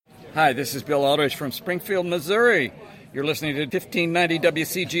Hi, this is Bill Aldrich from Springfield, Missouri. You're listening to 1590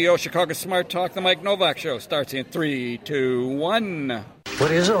 WCGO Chicago Smart Talk. The Mike Novak Show starts in 3, 2, 1.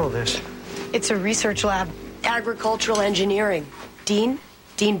 What is all this? It's a research lab. Agricultural engineering. Dean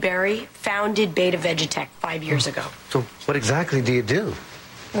Barry founded Beta Vegetech 5 years ago. So what exactly do you do?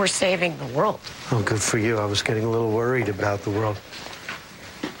 We're saving the world. Oh, good for you. I was getting a little worried about the world.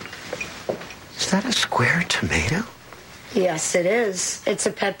 Is that a square tomato? Yes, it is. It's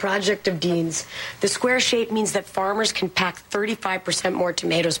a pet project of Dean's. The square shape means that farmers can pack 35% more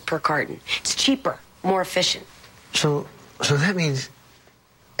tomatoes per carton. It's cheaper, more efficient. So that means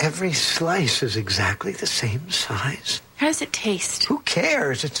every slice is exactly the same size? How does it taste? Who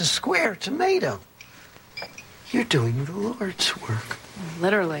cares? It's a square tomato. You're doing the Lord's work.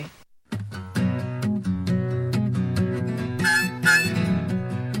 Literally.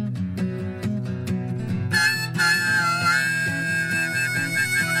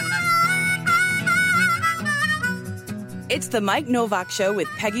 It's the Mike Novak Show with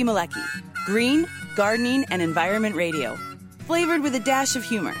Peggy Malecki. Green, gardening, and environment radio. Flavored with a dash of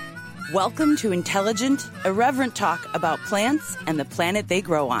humor. Welcome to intelligent, irreverent talk about plants and the planet they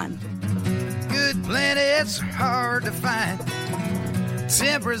grow on. Good planets are hard to find.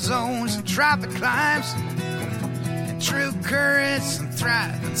 Temperate zones and tropic climes. And true currents and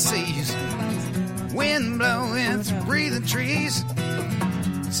thriving seas. Wind blowing through breathing trees.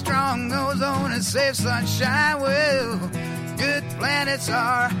 Strong ozone and safe sunshine. Well, good planets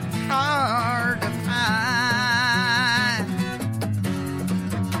are hard to find.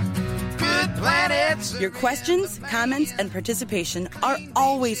 Good planets. Your questions, comments, and participation are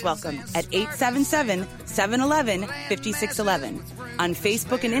always welcome at 877-711-5611. On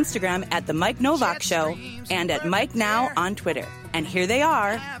Facebook and Instagram at The Mike Novak Show and at Mike Now on Twitter. And here they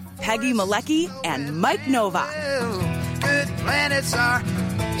are, Peggy Malecki and Mike Novak. Well, good planets are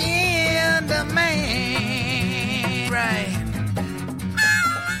in demand. Right.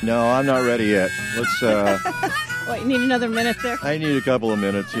 No, I'm not ready yet. Let's, What, you need another minute there? I need a couple of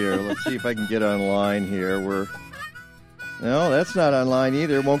minutes here. Let's see if I can get online here. No, that's not online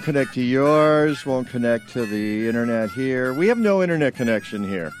either. Won't connect to yours. Won't connect to the internet here. We have no internet connection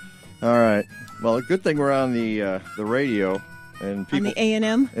here. All right. Well, a good thing we're on the radio. And people, on the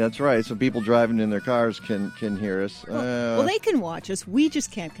A&M? That's right. So people driving in their cars can hear us. Well, they can watch us. We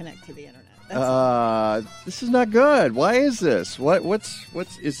just can't connect to the internet. This is not good. Why is this? What's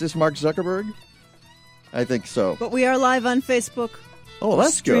is this Mark Zuckerberg? I think so. But we are live on Facebook. Oh,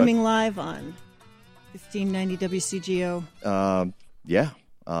 that's streaming good. Live on 1590 WCGO. Yeah.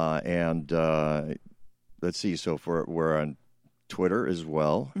 And let's see. So we're on Twitter as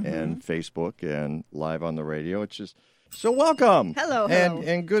well, and Facebook, and live on the radio. It's just so welcome. Hello.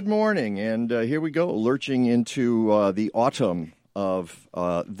 And good morning. And here we go, lurching into the autumn of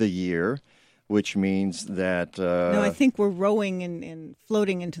the year, which means that... no, I think we're rowing and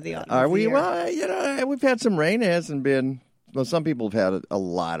floating into the autumn. Are we? Year. Well, we've had some rain. It hasn't been... Well, some people have had a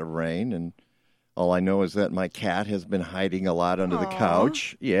lot of rain, and all I know is that my cat has been hiding a lot under the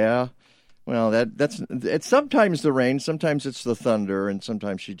couch. Yeah. Well, it's sometimes the rain, sometimes it's the thunder, and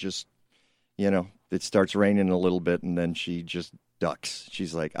sometimes she just, it starts raining a little bit, and then she just ducks.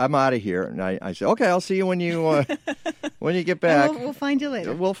 She's like, "I'm out of here," and I say, "Okay, I'll see you when you get back. We'll find you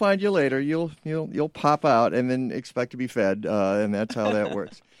later. We'll find you later. You'll pop out and then expect to be fed, and that's how that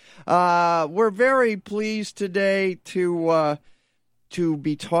works." We're very pleased today to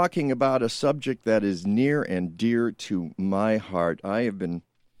be talking about a subject that is near and dear to my heart. I have been.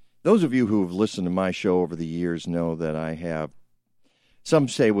 Those of you who have listened to my show over the years know that I have, some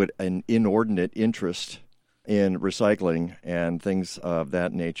say, with an inordinate interest in recycling and things of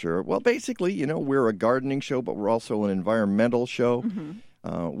that nature. Well, basically, we're a gardening show, but we're also an environmental show.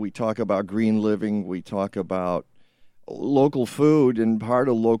 We talk about green living. We talk about local food, and part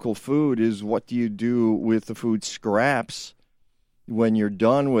of local food is what do you do with the food scraps when you're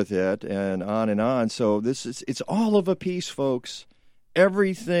done with it, and on and on. So it's all of a piece, folks.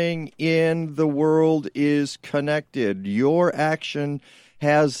 Everything in the world is connected. Your action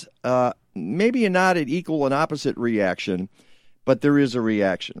has maybe not an equal and opposite reaction, but there is a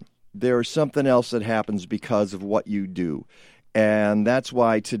reaction. There's something else that happens because of what you do. And that's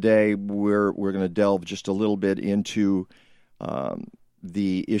why today we're going to delve just a little bit into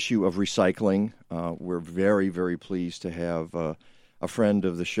the issue of recycling. We're very, very pleased to have a friend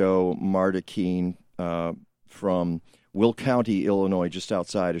of the show, Marta Keane, from Will County, Illinois, just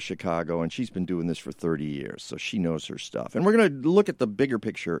outside of Chicago, and she's been doing this for 30 years, so she knows her stuff. And we're going to look at the bigger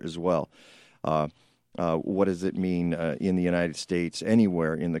picture as well. What does it mean in the United States,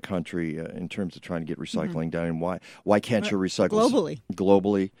 anywhere in the country, in terms of trying to get recycling done? And why can't you recycle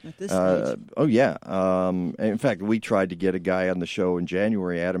globally at this stage? Oh yeah. In fact, we tried to get a guy on the show in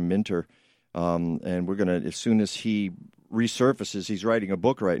January, Adam Minter, and we're gonna, as soon as he resurfaces, he's writing a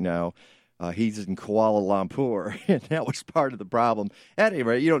book right now. He's in Kuala Lumpur, and that was part of the problem. At any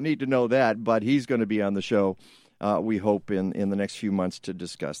rate, you don't need to know that, but he's going to be on the show. We hope in the next few months to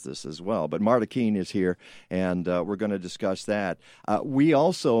discuss this as well. But Marta Keane is here, and we're going to discuss that. We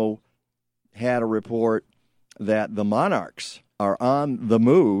also had a report that the monarchs are on the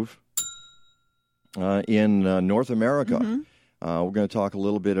move in North America. We're going to talk a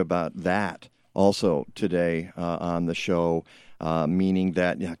little bit about that also today on the show, meaning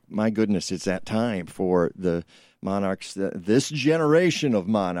that, my goodness, it's that time for the monarchs, this generation of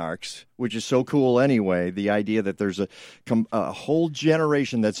monarchs, which is so cool anyway, the idea that there's a whole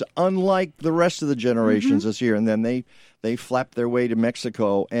generation that's unlike the rest of the generations this year, and then they flap their way to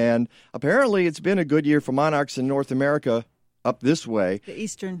Mexico. And apparently it's been a good year for monarchs in North America up this way.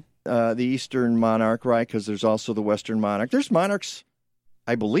 The Eastern monarch, right, because there's also the Western monarch. There's monarchs,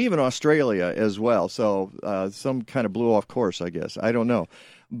 I believe, in Australia as well, so some kind of blew off course, I guess. I don't know.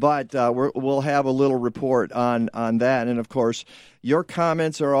 But we'll have a little report on that. And, of course, your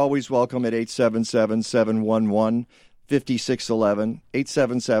comments are always welcome at 877-711-5611,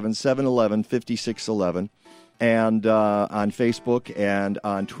 877-711-5611, and on Facebook and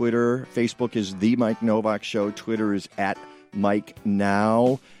on Twitter. Facebook is The Mike Novak Show. Twitter is at Mike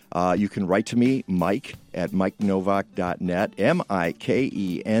Now. You can write to me, Mike, at MikeNovak.net,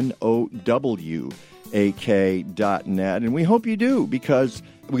 MikeNowak.net. And we hope you do, because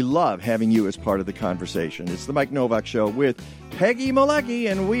we love having you as part of the conversation. It's the Mike Novak Show with Peggy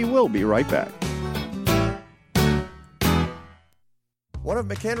Malecki, and we will be right back. One of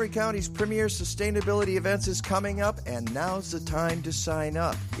McHenry County's premier sustainability events is coming up, and now's the time to sign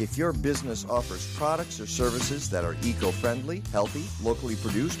up. If your business offers products or services that are eco-friendly, healthy, locally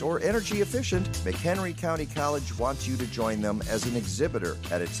produced, or energy efficient, McHenry County College wants you to join them as an exhibitor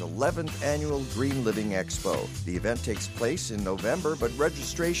at its 11th annual Green Living Expo. The event takes place in November, but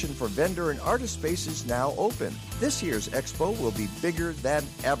registration for vendor and artist space is now open. This year's expo will be bigger than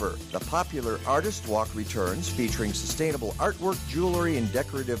ever. The popular Artist Walk returns, featuring sustainable artwork, jewelry, and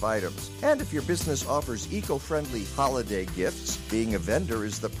decorative items. And if your business offers eco-friendly holiday gifts, being a vendor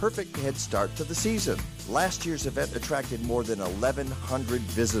is the perfect head start to the season. Last year's event attracted more than 1,100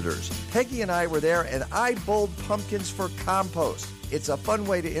 visitors. Peggy and I were there, and I bowled pumpkins for compost. It's a fun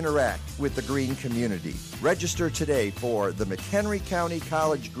way to interact with the green community. Register today for the McHenry County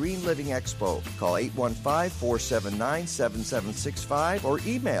College Green Living Expo. Call 815-479-7765 or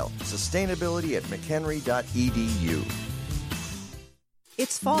email sustainability@mchenry.edu.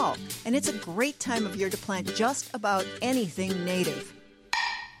 It's fall, and it's a great time of year to plant just about anything native.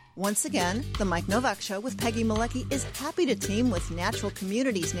 Once again, the Mike Novak Show with Peggy Malecki is happy to team with Natural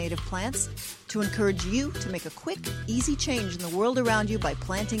Communities native plants to encourage you to make a quick, easy change in the world around you by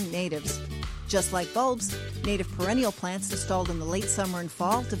planting natives. Just like bulbs, native perennial plants installed in the late summer and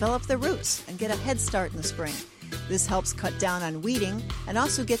fall develop their roots and get a head start in the spring. This helps cut down on weeding and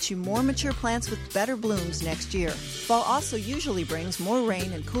also gets you more mature plants with better blooms next year. Fall also usually brings more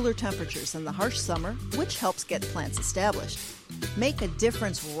rain and cooler temperatures than the harsh summer, which helps get plants established. Make a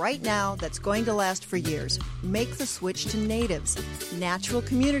difference right now that's going to last for years. Make the switch to natives. Natural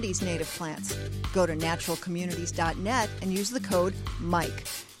Communities native plants. Go to naturalcommunities.net and use the code MIKE.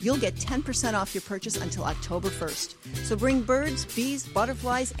 You'll get 10% off your purchase until October 1st. So bring birds, bees,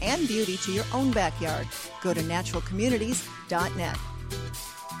 butterflies, and beauty to your own backyard. Go to naturalcommunities.net.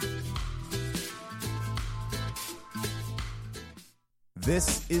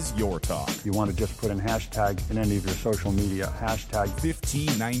 This is Your Talk. You want to just put in hashtag in any of your social media, hashtag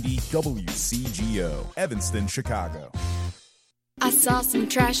 1590 WCGO, Evanston, Chicago. I saw some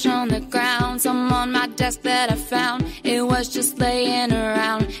trash on the ground, some on my desk that I found. It was just laying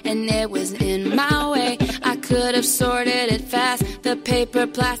around, and it was in my way. I could have sorted it fast, the paper,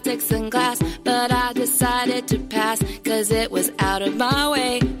 plastics, and glass, but I decided to pass, 'cause it was out of my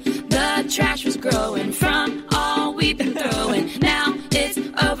way. The trash was growing from all we've been throwing. Now it's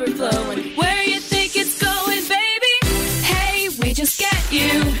overflowing. Where you think it's going, baby? Hey, we just get you,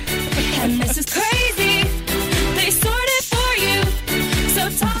 and this is crazy. They sort it for you, so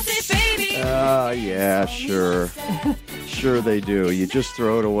toss it, baby. Yeah, sure. Sure they do. You just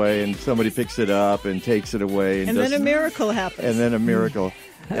throw it away, and somebody picks it up and takes it away. And then a miracle happens. And then a miracle.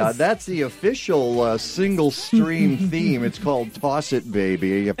 That's the official single stream theme. It's called "Toss It,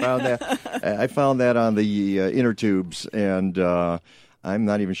 Baby." I found that on the inner tubes, and I'm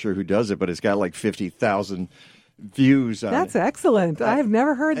not even sure who does it, but it's got like 50,000 views on That's it. excellent. I have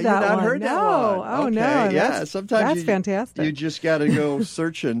never heard that one. You've not heard that one? Oh, okay. no. Yeah, sometimes that's fantastic. You just got to go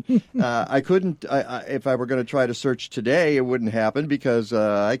searching. I couldn't, if I were going to try to search today, it wouldn't happen because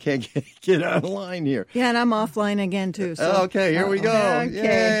I can't get online here. Yeah, and I'm offline again, too. So. Okay, here we go.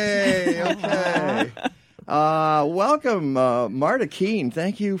 Okay. Yay, okay. Welcome, Marta Keane.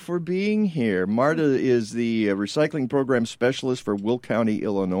 Thank you for being here. Marta is the recycling program specialist for Will County,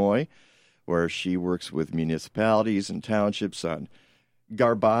 Illinois, where she works with municipalities and townships on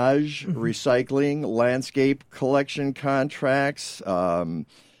garbage, recycling, landscape collection contracts, all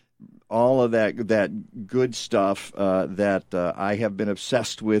of that good stuff that I have been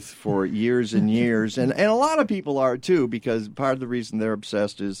obsessed with for years and years. And a lot of people are, too, because part of the reason they're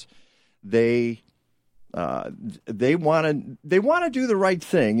obsessed is they want to do the right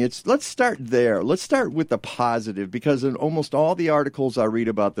thing. Let's start there. Let's start with the positive, because in almost all the articles I read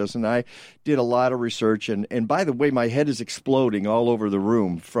about this, and I did a lot of research, and by the way, my head is exploding all over the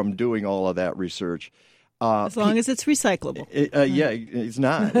room from doing all of that research. As long as it's recyclable. Yeah, it's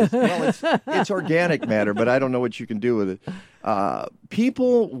not. It's organic matter, but I don't know what you can do with it.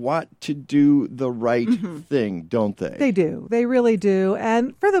 People want to do the right thing, don't they? They do. They really do.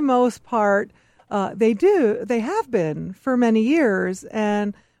 And for the most part, they do. They have been for many years.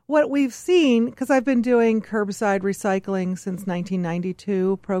 And what we've seen, because I've been doing curbside recycling since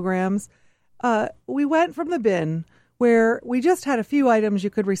 1992 programs, we went from the bin where we just had a few items you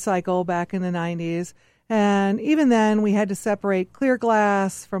could recycle back in the 90s. And even then, we had to separate clear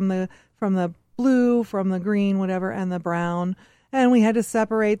glass from the blue, from the green, whatever, and the brown. And we had to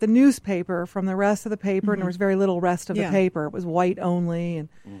separate the newspaper from the rest of the paper, and there was very little rest of the paper. It was white only. And,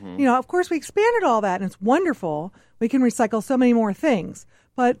 of course, we expanded all that, and it's wonderful. We can recycle so many more things.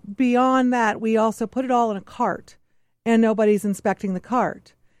 But beyond that, we also put it all in a cart, and nobody's inspecting the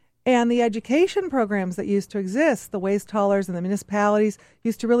cart. And the education programs that used to exist, the waste haulers and the municipalities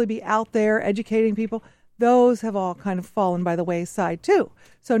used to really be out there educating people. Those have all kind of fallen by the wayside, too.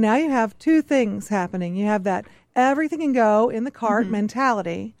 So now you have two things happening. You have that everything can go in the cart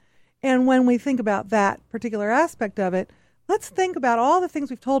mentality. And when we think about that particular aspect of it, let's think about all the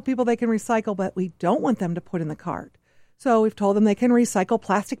things we've told people they can recycle, but we don't want them to put in the cart. So we've told them they can recycle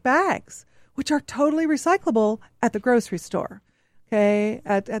plastic bags, which are totally recyclable at the grocery store, okay,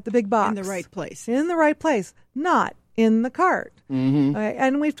 at the big box. In the right place. In the right place, not in the cart. Okay?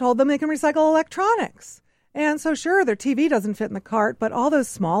 And we've told them they can recycle electronics. And so, sure, their TV doesn't fit in the cart, but all those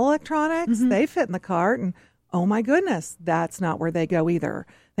small electronics, they fit in the cart. And, oh, my goodness, that's not where they go either.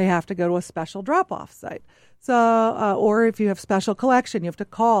 They have to go to a special drop-off site. So, or if you have special collection, you have to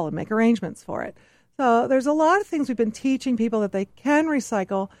call and make arrangements for it. So there's a lot of things we've been teaching people that they can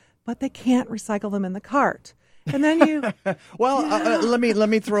recycle, but they can't recycle them in the cart. And then you... let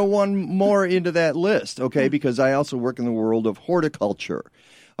me throw one more into that list, okay, because I also work in the world of horticulture.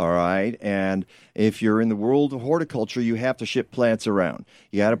 All right. And if you're in the world of horticulture, you have to ship plants around.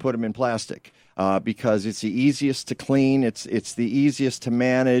 You got to put them in plastic because it's the easiest to clean. It's the easiest to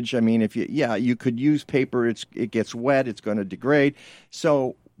manage. I mean, you could use paper. It gets wet. It's going to degrade.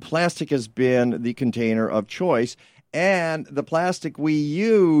 So plastic has been the container of choice. And the plastic we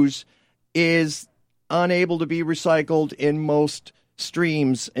use is unable to be recycled in most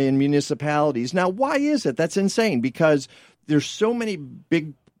streams in municipalities. Now, why is it? That's insane because there's so many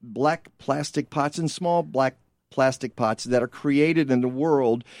big black plastic pots and small black plastic pots that are created in the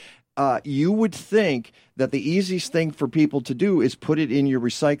world. You would think that the easiest thing for people to do is put it in your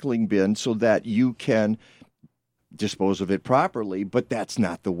recycling bin so that you can dispose of it properly, but that's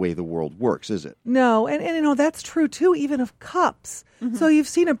not the way the world works, is it? No, and that's true, too, even of cups. So you've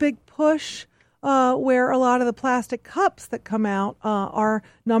seen a big push where a lot of the plastic cups that come out are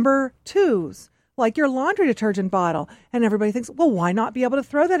number 2s. Like your laundry detergent bottle. And everybody thinks, well, why not be able to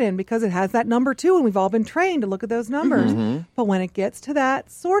throw that in? Because it has that number 2, and we've all been trained to look at those numbers. But when it gets to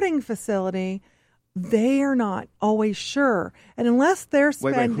that sorting facility, they are not always sure. And unless they're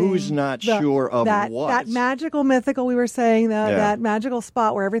spending... Wait, who's not sure of what? That magical, mythical, we were saying, that magical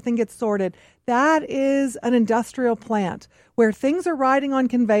spot where everything gets sorted, that is an industrial plant where things are riding on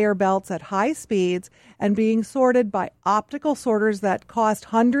conveyor belts at high speeds and being sorted by optical sorters that cost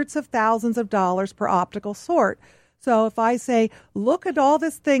hundreds of thousands of dollars per optical sort. So if I say, look at all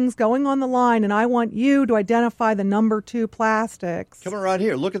these things going on the line, and I want you to identify the number 2 plastics. Come around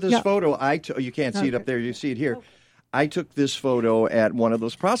here. Look at this photo. You can't see it up there. You see it here. I took this photo at one of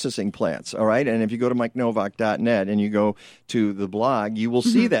those processing plants, all right? And if you go to MikeNovak.net and you go to the blog, you will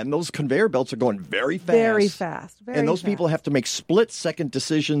see that. And those conveyor belts are going very fast. Very fast. And those people have to make split-second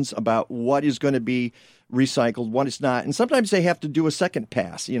decisions about what is going to be recycled, what is not. And sometimes they have to do a second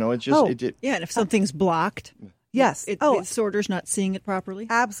pass. It's just... Yeah, and if something's blocked... Yes. The sorter's not seeing it properly?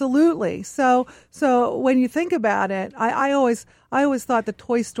 Absolutely. So when you think about it, I always thought the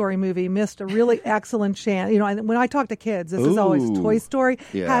Toy Story movie missed a really excellent chance. When I talk to kids, this is always Toy Story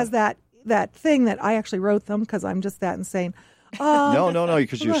has that thing that I actually wrote them because I'm just that insane. No,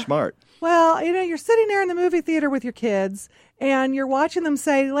 because you're smart. Well, you're sitting there in the movie theater with your kids and you're watching them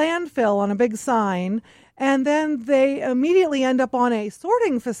say landfill on a big sign. And then they immediately end up on a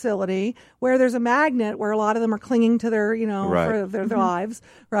sorting facility where there's a magnet where a lot of them are clinging to their, for their lives,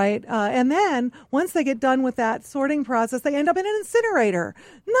 right? And then once they get done with that sorting process, they end up in an incinerator.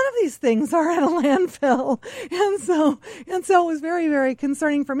 None of these things are at a landfill. And so it was very, very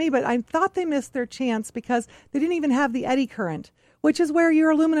concerning for me. But I thought they missed their chance because they didn't even have the eddy current, which is where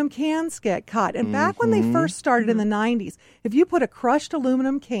your aluminum cans get cut. And back when they first started in the 90s, if you put a crushed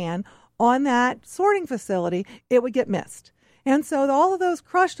aluminum can on that sorting facility, it would get missed. And so all of those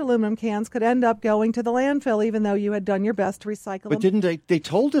crushed aluminum cans could end up going to the landfill, even though you had done your best to recycle them. But didn't they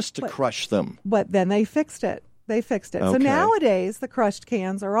told us to crush them. But then they fixed it. Okay. So nowadays, the crushed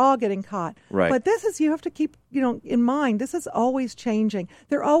cans are all getting caught. Right. But you have to keep, in mind, this is always changing.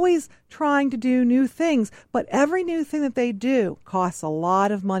 They're always trying to do new things, but every new thing that they do costs a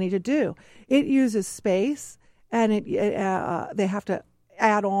lot of money to do. It uses space, and they have to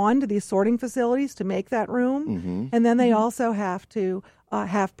add on to these sorting facilities to make that room. And then they also have to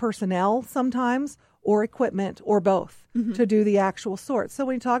have personnel sometimes or equipment or both to do the actual sort. So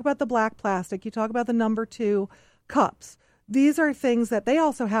when you talk about the black plastic, you talk about the number 2 cups. These are things that they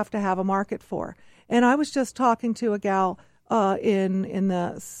also have to have a market for. And I was just talking to a gal in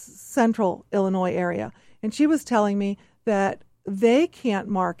the central Illinois area, and she was telling me that they can't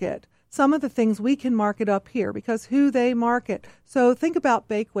market some of the things we can market up here because who they market. So think about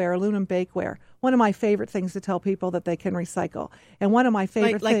bakeware, aluminum bakeware. One of my favorite things to tell people that they can recycle. And one of my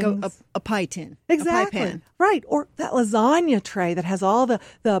favorite things... Like a pie tin. Exactly. A pie pan. Right. Or that lasagna tray that has all the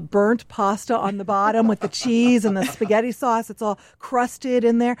burnt pasta on the bottom with the cheese and the spaghetti sauce. It's all crusted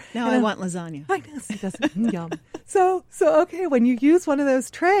in there. Now I want lasagna. I know. It doesn't. Yum. So, okay, when you use one of those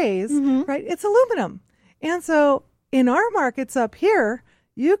trays, right, it's aluminum. And so in our markets up here,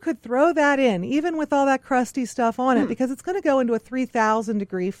 you could throw that in, even with all that crusty stuff on it, because it's going to go into a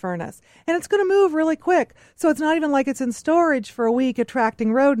 3,000-degree furnace. And it's going to move really quick. So it's not even like it's in storage for a week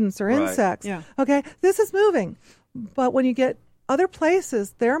attracting rodents or insects. Yeah. Okay? This is moving. But when you get other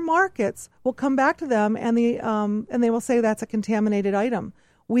places, their markets will come back to them, and they will say that's a contaminated item.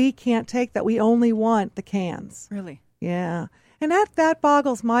 We can't take that. We only want the cans. Really? Yeah. And that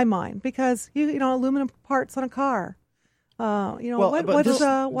boggles my mind because, aluminum parts on a car.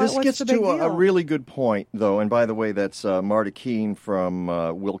 This gets to a really good point, though. And by the way, that's Marta Keane from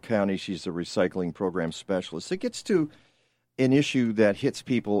Will County. She's a recycling program specialist. It gets to an issue that hits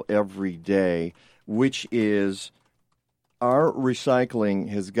people every day, which is our recycling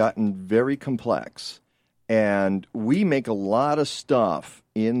has gotten very complex. And we make a lot of stuff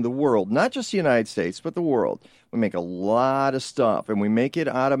in the world, not just the United States, but the world. We make a lot of stuff, and we make it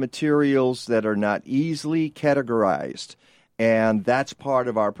out of materials that are not easily categorized. And that's part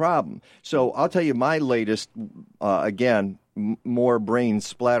of our problem. So I'll tell you my latest, again, more brains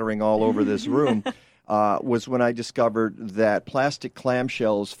splattering all over this room, was when I discovered that plastic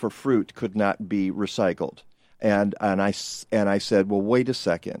clamshells for fruit could not be recycled. And I said, well, wait a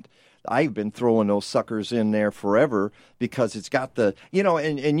second. I've been throwing those suckers in there forever because it's got the,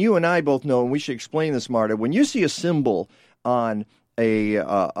 and you and I both know, and we should explain this, Marta, when you see a symbol on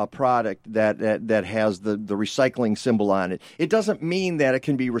a product that has the recycling symbol on it, it doesn't mean that it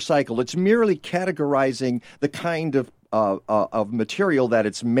can be recycled. It's merely categorizing the kind of material that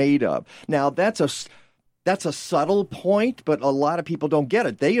it's made of. Now, that's a subtle point, but a lot of people don't get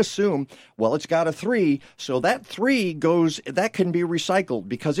it. They assume, well, it's got a 3, so that 3 that can be recycled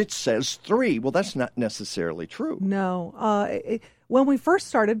because it says 3. Well, that's not necessarily true. No. When we first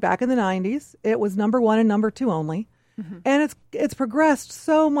started back in the 90s, it was number 1 and number 2 only. And it's progressed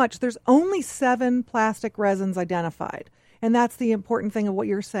so much. There's only 7 plastic resins identified. And that's the important thing of what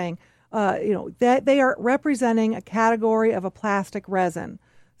you're saying. That they are representing a category of a plastic resin.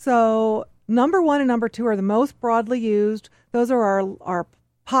 So number 1 and number 2 are the most broadly used. Those are our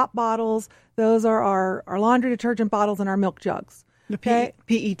pop bottles. Those are our laundry detergent bottles and our milk jugs. The PET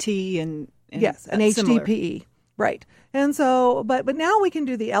and yes, an HDPE. Right. And so, but now we can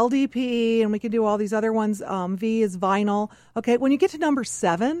do the LDPE and we can do all these other ones. V is vinyl. Okay. When you get to number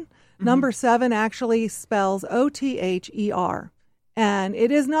 7, number 7 actually spells OTHER. And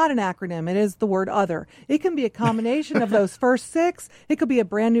it is not an acronym. It is the word other. It can be a combination of those first 6. It could be a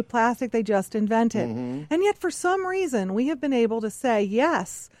brand new plastic they just invented. And yet, for some reason, we have been able to say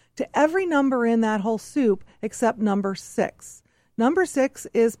yes to every number in that whole soup except number 6. Number 6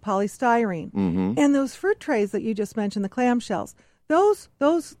 is polystyrene. And those fruit trays that you just mentioned, the clamshells,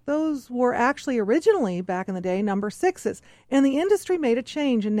 those were actually originally, back in the day, number 6s. And the industry made a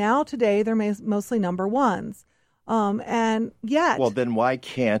change, and now today they're mostly number 1s. And yet... Well, then why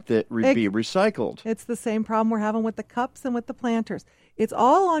can't it be recycled? It's the same problem we're having with the cups and with the planters. It's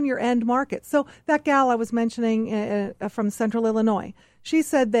all on your end market. So that gal I was mentioning from Central Illinois, she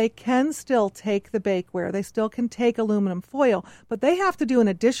said they can still take the bakeware. They still can take aluminum foil, but they have to do an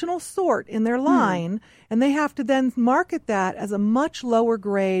additional sort in their line, and they have to then market that as a much lower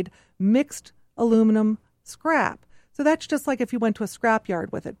grade mixed aluminum scrap. So that's just like if you went to a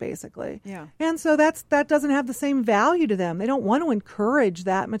scrapyard with it, basically. Yeah. And so that doesn't have the same value to them. They don't want to encourage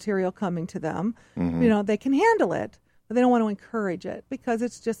that material coming to them. They can handle it, but they don't want to encourage it because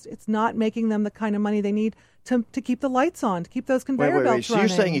it's not making them the kind of money they need to keep the lights on, to keep those conveyor belts So running.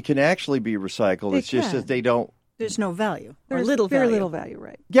 you're saying it can actually be recycled. It's just that they don't. There's no value. There's little very value. little value,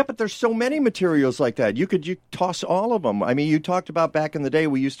 right. Yeah, but there's so many materials like that. You toss all of them. I mean, you talked about back in the day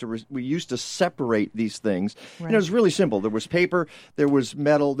we used to separate these things. Right. And it was really simple. There was paper, there was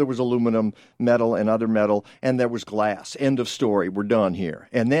metal, there was aluminum, metal, and other metal, and there was glass. End of story. We're done here.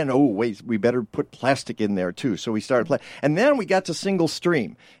 And then, we better put plastic in there too. So we started and then we got to single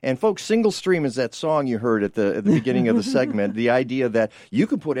stream. And folks, single stream is that song you heard at the beginning of the segment. The idea that you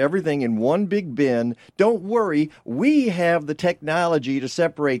can put everything in one big bin. Don't worry. We have the technology to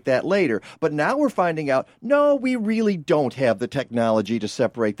separate that later. But now we're finding out, no, we really don't have the technology to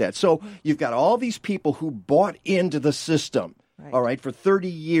separate that. So you've got all these people who bought into the system, all right, for 30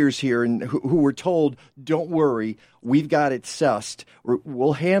 years here and who were told, don't worry, we've got it sussed.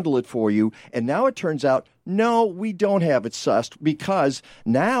 We'll handle it for you. And now it turns out, no, we don't have it sussed because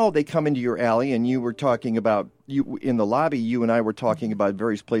now they come into your alley and you were talking about, in the lobby, you and I were talking about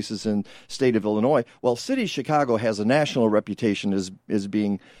various places in the state of Illinois. Well, City of Chicago has a national reputation as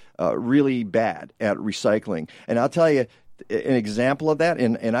being really bad at recycling. And I'll tell you, an example of that,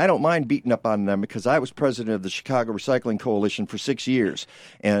 and I don't mind beating up on them because I was president of the Chicago Recycling Coalition for 6 years,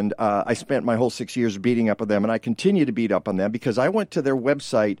 and I spent my whole 6 years beating up on them, and I continue to beat up on them because I went to their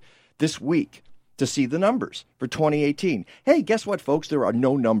website this week to see the numbers for 2018. Hey, guess what, folks? There are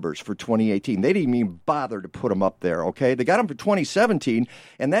no numbers for 2018. They didn't even bother to put them up there, okay? They got them for 2017,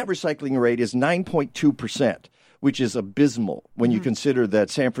 and that recycling rate is 9.2%. Which is abysmal when you consider that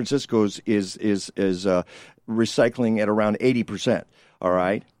San Francisco's is recycling at around 80%. All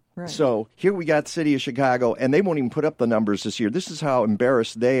right? Right. So here we got the City of Chicago, and they won't even put up the numbers this year. This is how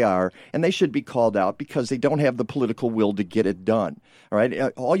embarrassed they are, and they should be called out because they don't have the political will to get it done. All right?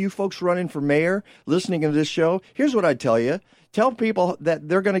 All you folks running for mayor, listening to this show, here's what I tell you. Tell people that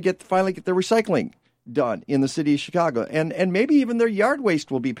they're going to finally get their recycling done in the City of Chicago. And maybe even their yard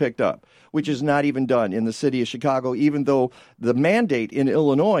waste will be picked up, which is not even done in the City of Chicago, even though the mandate in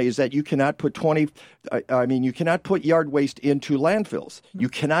Illinois is that you cannot put you cannot put yard waste into landfills. You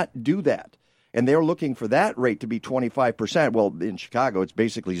cannot do that. And they're looking for that rate to be 25%. Well, in Chicago, it's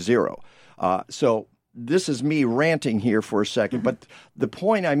basically zero. So this is me ranting here for a second. But the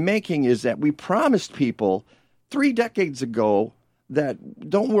point I'm making is that we promised people 3 decades ago that,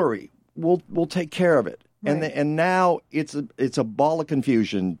 don't worry, we'll take care of it, right. And now it's a ball of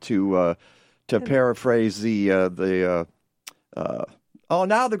confusion to paraphrase the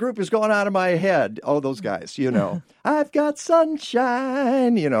now the group is going out of my head. Oh, those guys, I've got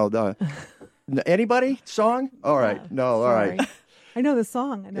sunshine. Anybody song? All right, no, all right. I know the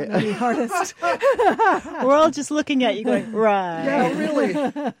song. I don't know the artist. We're all just looking at you going, right. Yeah, really.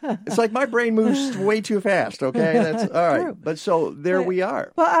 It's like my brain moves way too fast, okay? That's all right. True. But so there we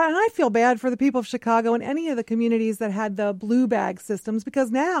are. Well, and I feel bad for the people of Chicago and any of the communities that had the blue bag systems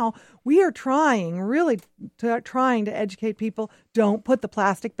because now we are trying to educate people. Don't put the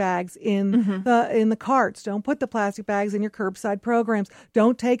plastic bags in the carts. Don't put the plastic bags in your curbside programs.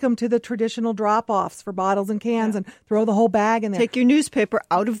 Don't take them to the traditional drop-offs for bottles and cans and throw the whole bag in there. Take your newspaper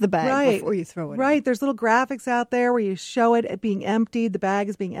out of the bag before you throw it in. Right. There's little graphics out there where you show it being emptied. The bag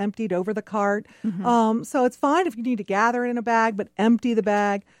is being emptied over the cart. So it's fine if you need to gather it in a bag, but empty the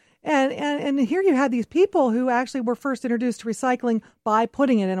bag. And here you had these people who actually were first introduced to recycling by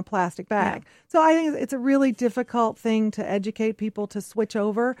putting it in a plastic bag. Yeah. So I think it's a really difficult thing to educate people to switch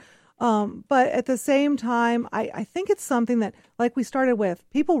over. But at the same time, I think it's something that, like we started with,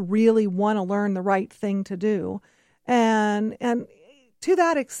 people really want to learn the right thing to do. And to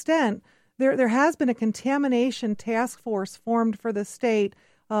that extent, there has been a contamination task force formed for the state.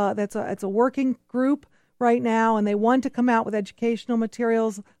 It's a working group right now, and they want to come out with educational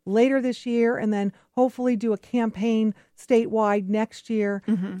materials later this year and then hopefully do a campaign statewide next year.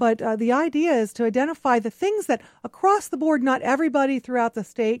 Mm-hmm. But the idea is to identify the things that across the board, not everybody throughout the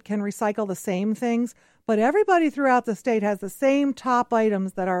state can recycle the same things, but everybody throughout the state has the same top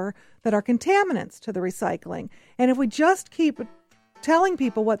items that are contaminants to the recycling. And if we just keep telling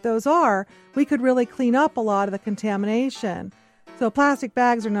people what those are, we could really clean up a lot of the contamination. So plastic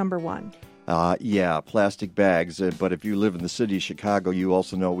bags are number one. Yeah, plastic bags. But if you live in the city of Chicago, you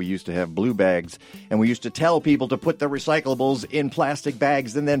also know we used to have blue bags, and we used to tell people to put their recyclables in plastic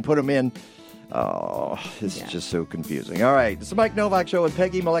bags and then put them in. Oh, it's just so confusing. All right, it's the Mike Novak Show with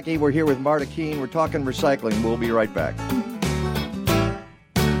Peggy Malecki. We're here with Marta Keane. We're talking recycling. We'll be right back.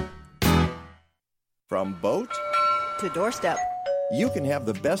 From boat to doorstep, you can have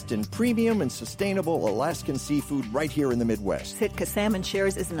the best in premium and sustainable Alaskan seafood right here in the Midwest. Sitka Salmon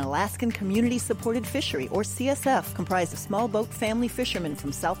Shares is an Alaskan community-supported fishery, or CSF, comprised of small boat family fishermen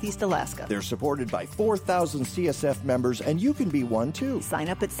from southeast Alaska. They're supported by 4,000 CSF members, and you can be one, too. Sign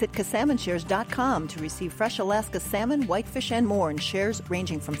up at SitkaSalmonShares.com to receive fresh Alaska salmon, whitefish, and more in shares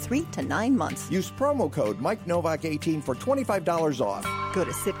ranging from 3 to 9 months. Use promo code MikeNovak18 for $25 off. Go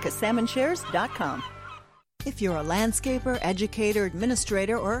to SitkaSalmonShares.com. If you're a landscaper, educator,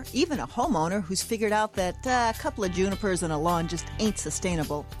 administrator, or even a homeowner who's figured out that a couple of junipers and a lawn just ain't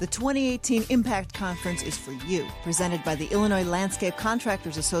sustainable, the 2018 Impact Conference is for you. Presented by the Illinois Landscape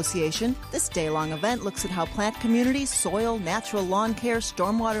Contractors Association, this day-long event looks at how plant communities, soil, natural lawn care,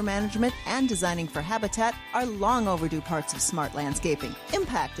 stormwater management, and designing for habitat are long overdue parts of smart landscaping.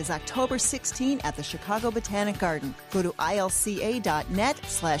 Impact is October 16 at the Chicago Botanic Garden. Go to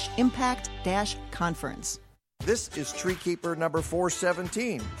ilca.net/impact-conference. This is Tree Keeper number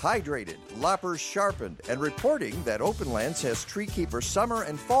 417, hydrated, loppers sharpened, and reporting that Openlands has Tree Keeper summer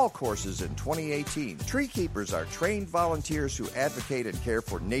and fall courses in 2018. Tree Keepers are trained volunteers who advocate and care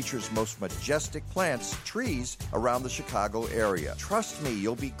for nature's most majestic plants, trees, around the Chicago area. Trust me,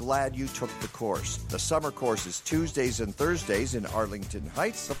 you'll be glad you took the course. The summer course is Tuesdays and Thursdays in Arlington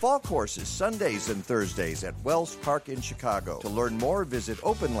Heights. The fall course is Sundays and Thursdays at Wells Park in Chicago. To learn more, visit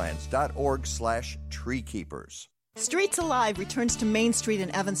openlands.org/treekeepers. Streets Alive returns to Main Street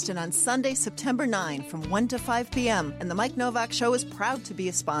in Evanston on Sunday, September 9 from 1 to 5 p.m., and the Mike Novak Show is proud to be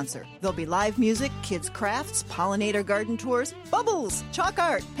a sponsor. There'll be live music, kids' crafts, pollinator garden tours, bubbles, chalk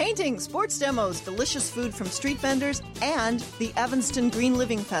art, painting, sports demos, delicious food from street vendors, and the Evanston Green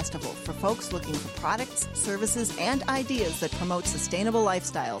Living Festival for folks looking for products, services, and ideas that promote sustainable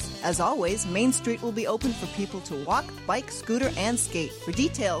lifestyles. As always, Main Street will be open for people to walk, bike, scooter, and skate. For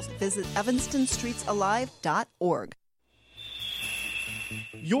details, visit evanstonstreetsalive.org.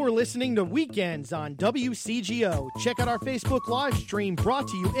 You're listening to Weekends on WCGO. Check out our Facebook live stream, brought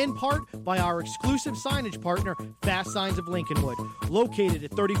to you in part by our exclusive signage partner, Fast Signs of Lincolnwood. Located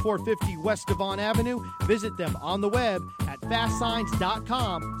at 3450 West Devon Avenue, visit them on the web at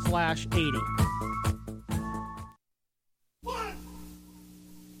fastsigns.com/80. 1,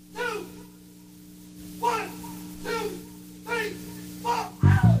 2, 1, 2, 3, 4.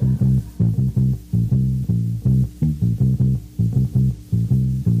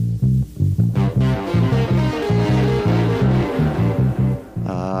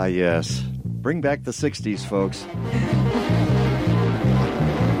 Ah, yes. Bring back the 60s, folks.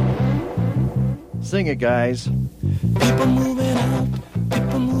 Sing it, guys. People moving out,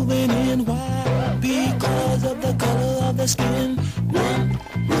 people moving in. Why? Because of the color of the skin. Run,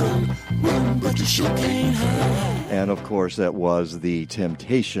 run, run, but you sure can't hide. And, of course, that was The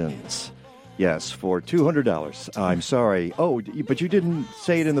Temptations. Yes, for $200. I'm sorry. Oh, but you didn't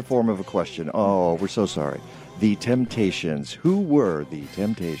say it in the form of a question. Oh, we're so sorry. The Temptations. Who were The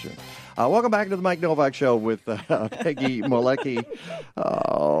Temptations? Welcome back to the Mike Novak Show with Peggy Malecki.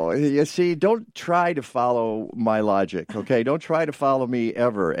 Oh, you see, don't try to follow my logic, okay? Don't try to follow me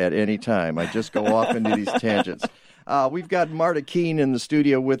ever at any time. I just go off into these tangents. We've got Marta Keane in the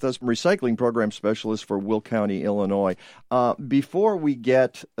studio with us, recycling program specialist for Will County, Illinois. Before we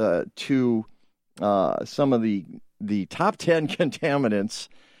get to some of the top 10 contaminants,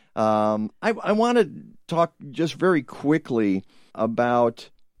 I want to talk just very quickly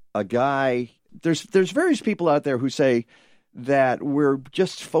about a guy. There's various people out there who say that we're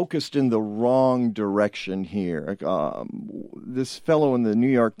just focused in the wrong direction here. This fellow in the New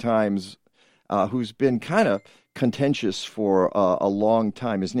York Times, who's been kind of contentious for a long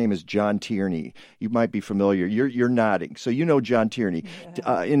time. His name is John Tierney. You might be familiar. You're nodding, so you know John Tierney.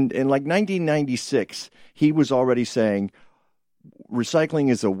 Yeah. In like 1996, he was already saying recycling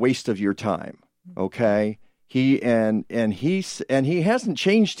is a waste of your time. Okay, he hasn't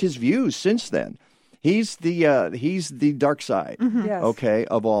changed his views since then. He's the dark side. Yes. Okay,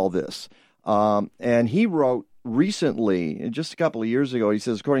 of all this, and he wrote recently, just a couple of years ago, he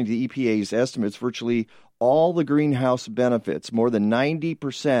says, according to the EPA's estimates, virtually all the greenhouse benefits, more than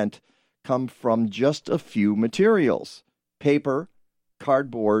 90%, come from just a few materials: paper,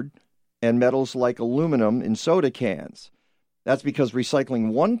 cardboard, and metals like aluminum in soda cans. That's because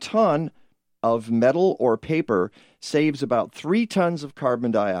recycling 1 ton of metal or paper saves about 3 tons of carbon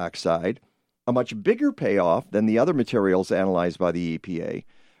dioxide, a much bigger payoff than the other materials analyzed by the EPA.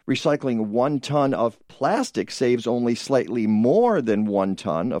 Recycling 1 ton of plastic saves only slightly more than 1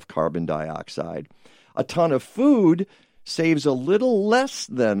 ton of carbon dioxide. A ton of food saves a little less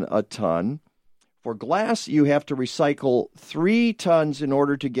than a ton. For glass, you have to recycle 3 tons in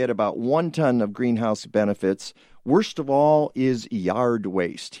order to get about 1 ton of greenhouse benefits. Worst of all is yard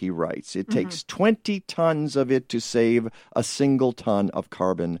waste, he writes. It takes 20 tons of it to save a single ton of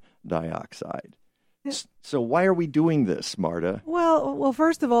carbon dioxide. So why are we doing this, Marta? Well,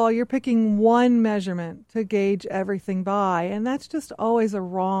 first of all, you're picking one measurement to gauge everything by, and that's just always a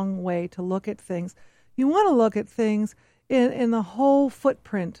wrong way to look at things. You want to look at things in the whole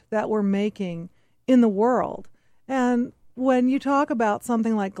footprint that we're making in the world. And when you talk about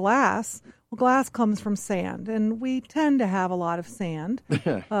something like glass, well, glass comes from sand, and we tend to have a lot of sand.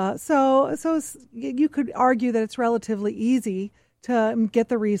 So you could argue that it's relatively easy to get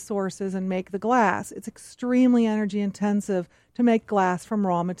the resources and make the glass. It's extremely energy intensive to make glass from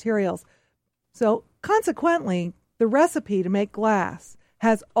raw materials. So consequently, the recipe to make glass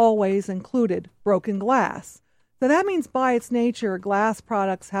has always included broken glass. So that means by its nature, glass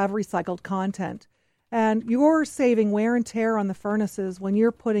products have recycled content. And you're saving wear and tear on the furnaces when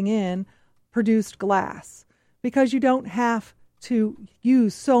you're putting in produced glass, because you don't have to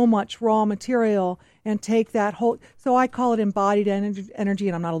use so much raw material and take that whole. So I call it embodied energy,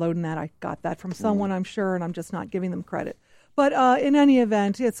 and I'm not alone in that. I got that from someone, I'm sure, and I'm just not giving them credit. But in any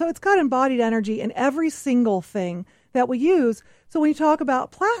event, it's got embodied energy in every single thing that we use. So when you talk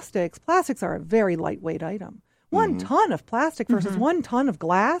about plastics are a very lightweight item. 1 ton of plastic versus 1 ton of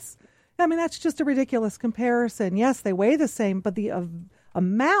glass, I mean, that's just a ridiculous comparison. Yes, they weigh the same, but the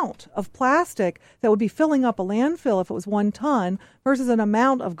amount of plastic that would be filling up a landfill if it was 1 ton versus an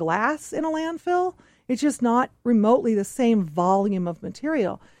amount of glass in a landfill, it's just not remotely the same volume of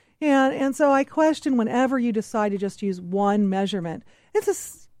material. And so I question whenever you decide to just use one measurement. It's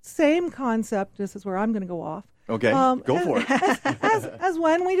the same concept. This is where I'm going to go off. Okay, go for it. As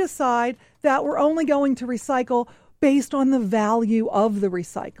when we decide that we're only going to recycle based on the value of the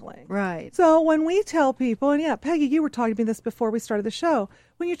recycling. Right. So when we tell people, and yeah, Peggy, you were talking to me this before we started the show,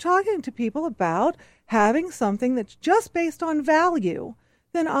 when you're talking to people about having something that's just based on value,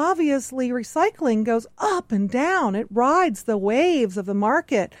 then obviously recycling goes up and down. It rides the waves of the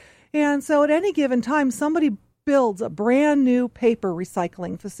market. And so at any given time, somebody builds a brand new paper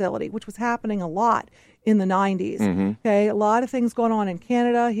recycling facility, which was happening a lot in the 90s. Okay, a lot of things going on in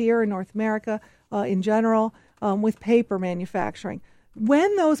Canada, here in North America in general, with paper manufacturing.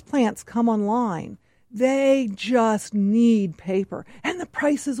 When those plants come online, they just need paper, and the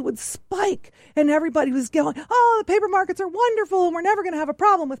prices would spike, and everybody was going, oh, the paper markets are wonderful, and we're never going to have a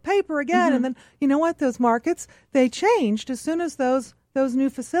problem with paper again. And then, you know what, those markets, they changed as soon as those new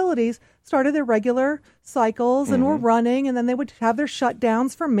facilities started their regular cycles and were running, and then they would have their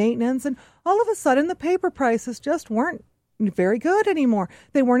shutdowns for maintenance, and all of a sudden the paper prices just weren't very good anymore.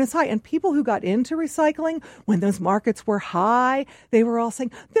 They weren't as high. And people who got into recycling when those markets were high, they were all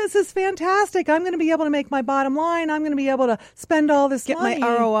saying, this is fantastic. I'm going to be able to make my bottom line. I'm going to be able to spend all this money. Get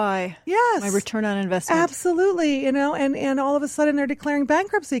my ROI. Yes. My return on investment. Absolutely. You know, and all of a sudden they're declaring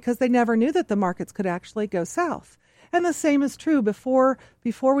bankruptcy because they never knew that the markets could actually go south. And the same is true before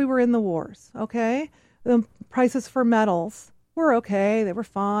we were in the wars, okay? The prices for metals were okay. They were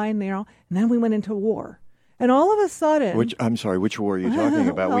fine, you know. And then we went into war. And all of a sudden... Which war are you talking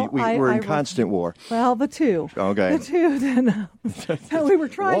about? Well, we're in constant war. Well, the two. Okay. The two that we were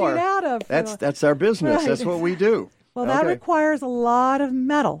trying to get out of. That's our business. Right. That's what we do. Well, that requires a lot of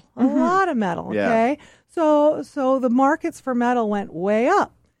metal. A lot of metal, okay? Yeah. So the markets for metal went way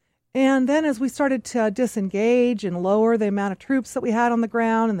up. And then as we started to disengage and lower the amount of troops that we had on the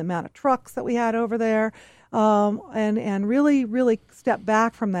ground and the amount of trucks that we had over there, and really, really step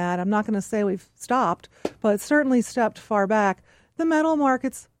back from that. I'm not going to say we've stopped, but certainly stepped far back. The metal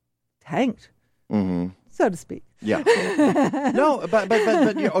markets tanked. So so to speak. Yeah. No, but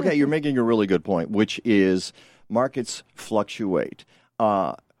okay, you're making a really good point, which is markets fluctuate.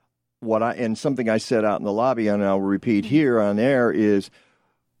 And something I said out in the lobby, and I'll repeat here on air, is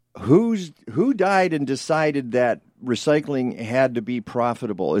who died and decided that recycling had to be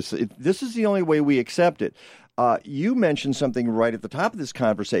profitable? This is the only way we accept it. You mentioned something right at the top of this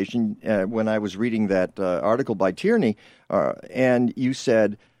conversation when I was reading that article by Tierney, and you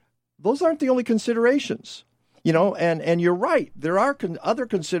said those aren't the only considerations. And you're right. There are other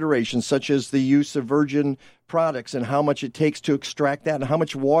considerations, such as the use of virgin products and how much it takes to extract that, and how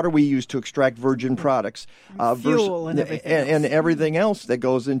much water we use to extract virgin products, fuel and everything else that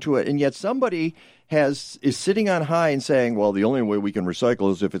goes into it. And yet somebody is sitting on high and saying, "Well, the only way we can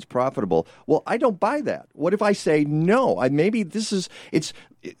recycle is if it's profitable." Well, I don't buy that. What if I say no? Maybe this is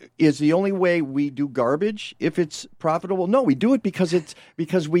the only way we do garbage if it's profitable? No, we do it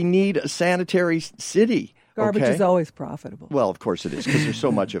because we need a sanitary city. Garbage is always profitable. Well, of course it is, because there's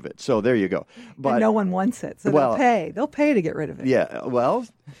so much of it. So there you go. But and no one wants it, so they'll pay. They'll pay to get rid of it. Yeah, well,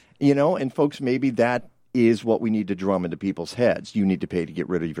 and folks, maybe that is what we need to drum into people's heads. You need to pay to get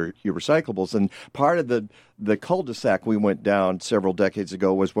rid of your recyclables. And part of the cul-de-sac we went down several decades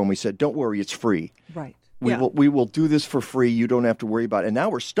ago was when we said, don't worry, it's free. Right. We will do this for free. You don't have to worry about it. And now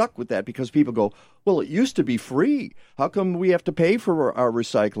we're stuck with that because people go, well, it used to be free. How come we have to pay for our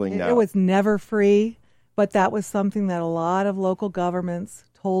recycling now? It was never free. But that was something that a lot of local governments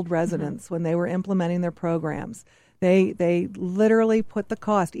told residents when they were implementing their programs. They literally put the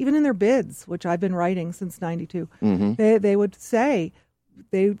cost, even in their bids, which I've been writing since '92. They would say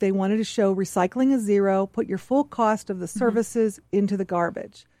they wanted to show recycling is zero, put your full cost of the services into the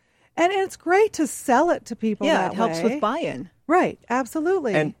garbage. And it's great to sell it to people that way. Yeah, it helps with buy-in. Right,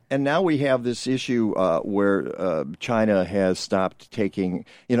 absolutely. And now we have this issue where China has stopped taking,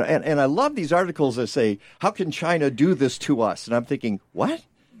 and I love these articles that say, how can China do this to us? And I'm thinking, what?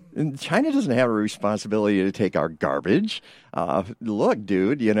 And China doesn't have a responsibility to take our garbage. Look,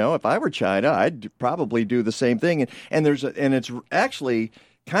 dude, if I were China, I'd probably do the same thing. And it's actually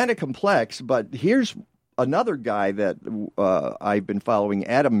kind of complex, but here's another guy that I've been following,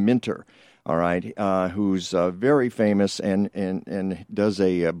 Adam Minter. All right, who's very famous and does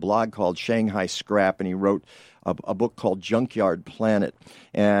a blog called Shanghai Scrap, and he wrote a book called Junkyard Planet.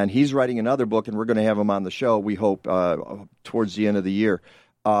 And he's writing another book, and we're going to have him on the show, we hope, towards the end of the year.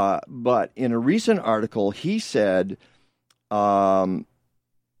 But in a recent article, he said, in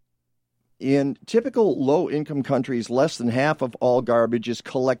typical low-income countries, less than half of all garbage is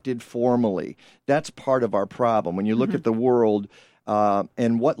collected formally. That's part of our problem. When you look at the world,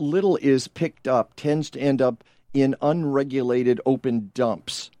 and what little is picked up tends to end up in unregulated open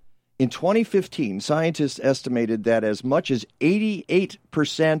dumps. In 2015, scientists estimated that as much as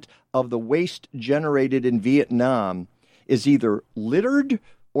 88% of the waste generated in Vietnam is either littered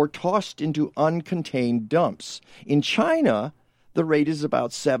or tossed into uncontained dumps. In China, the rate is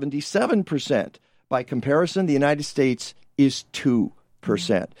about 77%. By comparison, the United States is 2%.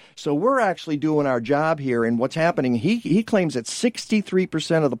 So we're actually doing our job here, and what's happening, he claims that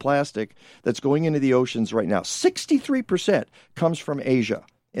 63% of the plastic that's going into the oceans right now, 63% comes from Asia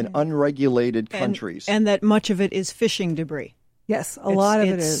in unregulated countries. And that much of it is fishing debris. Yes, a lot of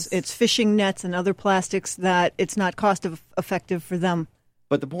it is. It's fishing nets and other plastics that it's not cost effective for them.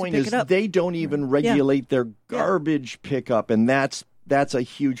 But the point is they don't even regulate their garbage pickup, and that's a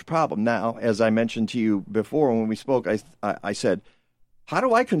huge problem. Now, as I mentioned to you before when we spoke, I said, how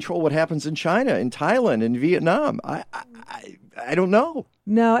do I control what happens in China, in Thailand, in Vietnam? I don't know.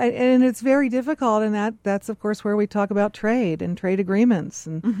 No, and it's very difficult, and that's, of course, where we talk about trade and trade agreements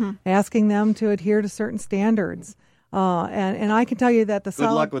and asking them to adhere to certain standards. And I can tell you that the good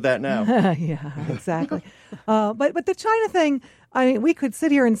luck with that now. Yeah, exactly. But the China thing, I mean, we could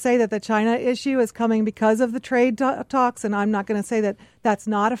sit here and say that the China issue is coming because of the trade talks, and I'm not going to say that that's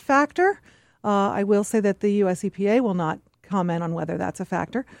not a factor. I will say that the U.S. EPA will not comment on whether that's a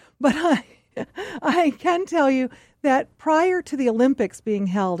factor. But I can tell you that prior to the Olympics being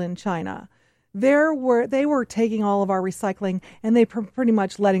held in China, they were taking all of our recycling and they pretty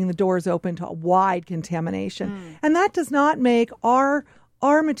much letting the doors open to a wide contamination. And that does not make our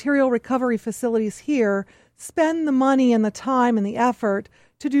material recovery facilities here spend the money and the time and the effort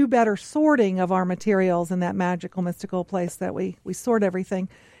to do better sorting of our materials in that magical, mystical place that we sort everything.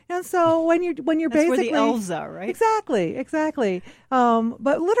 And so when you're That's basically where the elves are, right? Exactly.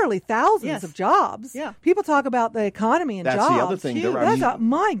 But literally thousands of jobs. Yeah. People talk about the economy and That's jobs. the other thing.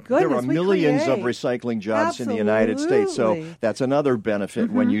 My goodness, there are millions of recycling jobs in the United States. So that's another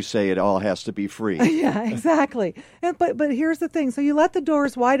benefit when you say it all has to be free. Yeah, exactly. But here's the thing. So you let the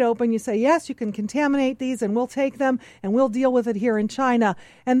doors wide open. You say, yes, you can contaminate these and we'll take them and we'll deal with it here in China.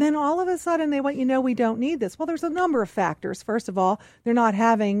 And then all of a sudden they want, we don't need this. Well, there's a number of factors. First of all, they're not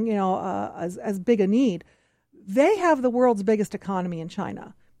having, as big a need. They have the world's biggest economy in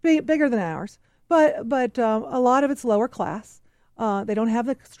China, bigger than ours. But a lot of it's lower class. They don't have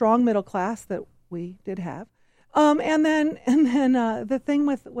the strong middle class that we did have. And then the thing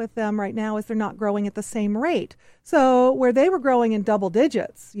with them right now is they're not growing at the same rate. So where they were growing in double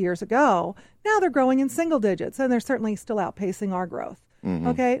digits years ago, now they're growing in single digits, and they're certainly still outpacing our growth. Mm-hmm.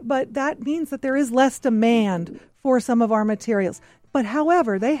 Okay, but that means that there is less demand for some of our materials. But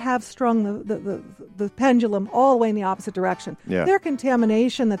however, they have strung the pendulum all the way in the opposite direction. Yeah. Their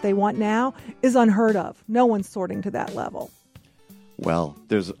contamination that they want now is unheard of. No one's sorting to that level. Well,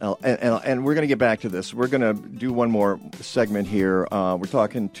 there's and we're going to get back to this. We're going to do one more segment here. We're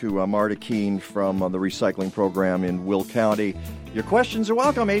talking to Marta Keane from the recycling program in Will County. Your questions are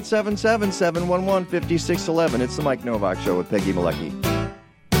welcome, 877-711-5611. It's the Mike Novak Show with Peggy Malecki.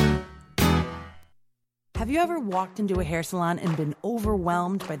 Have you ever walked into a hair salon and been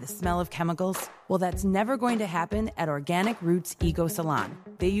overwhelmed by the smell of chemicals? Well, that's never going to happen at Organic Roots Eco Salon.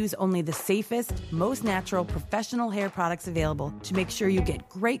 They use only the safest, most natural, professional hair products available to make sure you get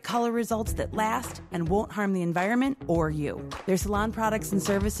great color results that last and won't harm the environment or you. Their salon products and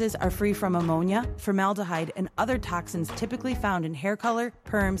services are free from ammonia, formaldehyde, and other toxins typically found in hair color,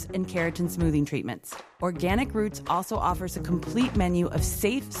 perms, and keratin smoothing treatments. Organic Roots also offers a complete menu of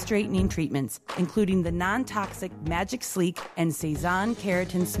safe straightening treatments, including the non-toxic Magic Sleek and Cezanne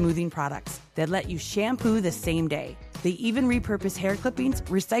keratin smoothing products that let you shampoo the same day. They even repurpose hair clippings,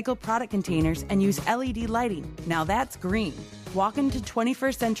 recycle product containers, and use LED lighting. Now that's green. Walk into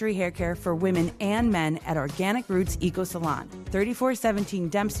 21st century hair care for women and men at Organic Roots Eco Salon, 3417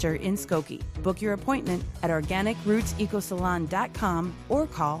 Dempster in Skokie. Book your appointment at organicrootsecosalon.com or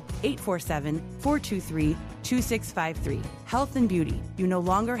call 847-423-2653. Health and beauty. You no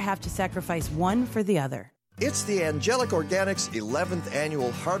longer have to sacrifice one for the other. It's the Angelic Organics 11th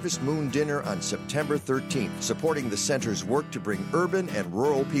Annual Harvest Moon Dinner on September 13th, supporting the center's work to bring urban and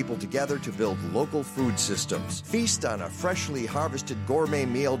rural people together to build local food systems. Feast on a freshly harvested gourmet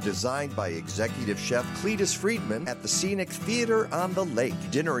meal designed by executive chef Cletus Friedman at the Scenic Theater on the Lake.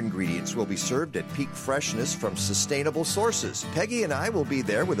 Dinner ingredients will be served at peak freshness from sustainable sources. Peggy and I will be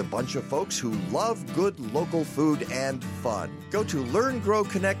there with a bunch of folks who love good local food and fun. Go to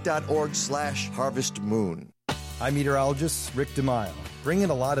learngrowconnect.org/harvestmoon. I'm meteorologist Rick DeMaio. Bringing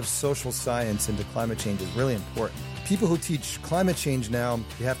a lot of social science into climate change is really important. People who teach climate change now,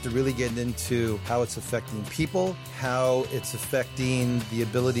 you have to really get into how it's affecting people, how it's affecting the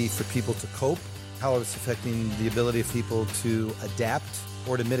ability for people to cope, how it's affecting the ability of people to adapt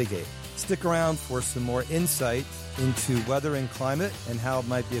or to mitigate. Stick around for some more insight into weather and climate and how it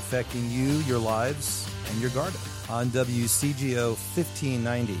might be affecting you, your lives, and your garden on WCGO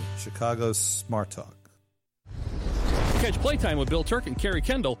 1590, Chicago's Smart Talk. Catch Playtime with Bill Turk and Carrie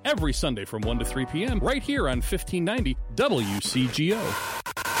Kendall every Sunday from 1 to 3 p.m. right here on 1590 WCGO.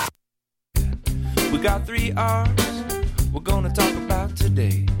 We got 3 R's we're going to talk about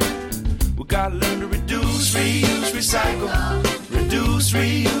today. We got to learn to reduce, reuse, recycle. Reduce,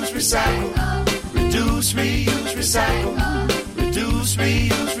 reuse, recycle. Reduce, reuse, recycle. Reduce,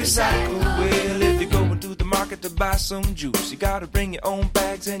 reuse, recycle. Well, if you're going to the market to buy some juice, you got to bring your own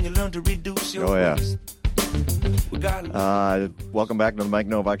bags and you learn to reduce your waste. Welcome back to the Mike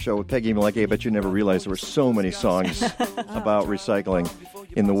Novak Show with Peggy Malecki. I bet you never realized there were so many songs about recycling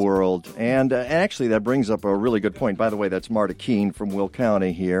in the world. And actually, that brings up a really good point. By the way, that's Marta Keane from Will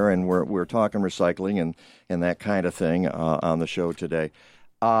County here, and we're talking recycling and that kind of thing on the show today.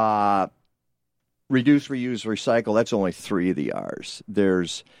 Reduce, reuse, recycle, that's only 3 of the R's.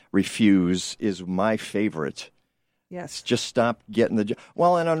 There's refuse is my favorite. Yes. Just stop getting the...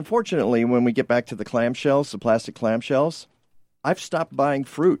 Well, and unfortunately, when we get back to the clamshells, the plastic clamshells, I've stopped buying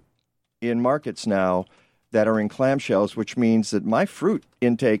fruit in markets now that are in clamshells, which means that my fruit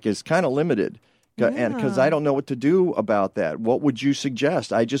intake is kind of limited. And because I don't know what to do about that. What would you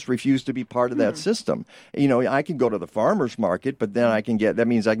suggest? I just refuse to be part of that system. You know, I can go to the farmer's market, but then that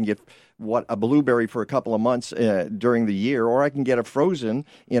means I can get a blueberry for a couple of months during the year, or I can get a frozen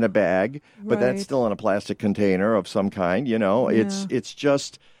in a bag, but that's still in a plastic container of some kind. You know, it's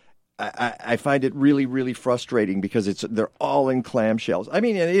just I find it really, really frustrating because they're all in clamshells. I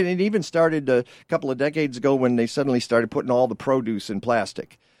mean, it even started a couple of decades ago when they suddenly started putting all the produce in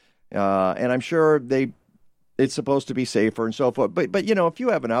plastic. And I'm sure it's supposed to be safer and so forth. But if you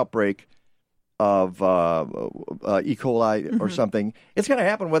have an outbreak of E. coli or something, it's going to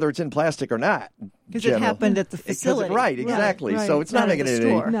happen whether it's in plastic or not. Because it happened at the facility. Right, exactly. Right. So it's not making it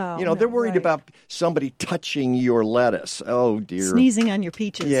any. No, they're worried about somebody touching your lettuce. Oh, dear. Sneezing on your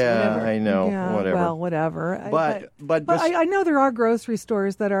peaches. Yeah, whatever. I know. Yeah, whatever. Well, whatever. But I know there are grocery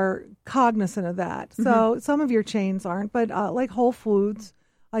stores that are cognizant of that. So some of your chains aren't. But like Whole Foods,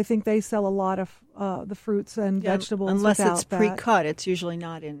 I think they sell a lot of the fruits and vegetables. Unless without it's pre-cut, it's usually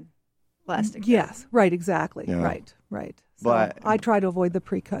not in plastic. Yes, right, exactly. Yeah. Right. So But I try to avoid the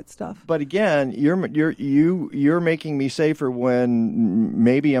pre-cut stuff. But again, you're making me safer when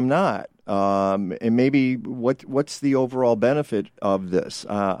maybe I'm not. And maybe what's the overall benefit of this?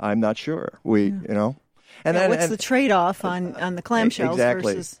 I'm not sure. And then what's the trade-off on the clamshells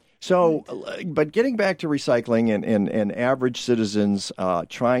exactly. versus? So, but getting back to recycling and average citizens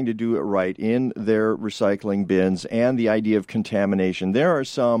trying to do it right in their recycling bins and the idea of contamination, there are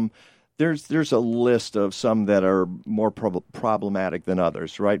some. There's a list of some that are more problematic than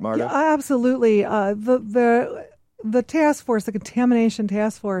others, right, Marta? Yeah, absolutely. The task force, the contamination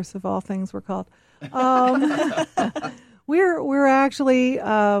task force, of all things, we're called. We're actually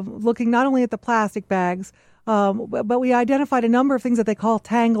looking not only at the plastic bags, but we identified a number of things that they call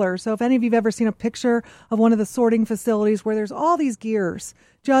tanglers. So if any of you've ever seen a picture of one of the sorting facilities where there's all these gears,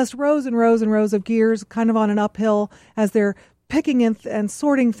 just rows and rows and rows of gears, kind of on an uphill as they're picking and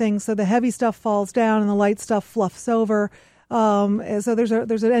sorting things, so the heavy stuff falls down and the light stuff fluffs over. So there's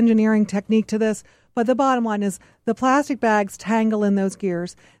an engineering technique to this. But the bottom line is the plastic bags tangle in those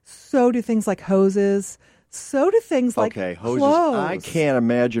gears. So do things like hoses. So do things like hoses. clothes. I can't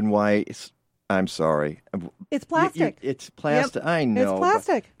imagine why. I'm sorry. It's plastic. It's plastic. Yep. I know. It's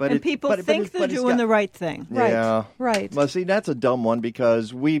plastic. But people think they're doing the right thing. Yeah. Right. Well, see, that's a dumb one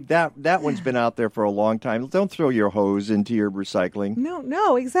because that one's been out there for a long time. Don't throw your hose into your recycling.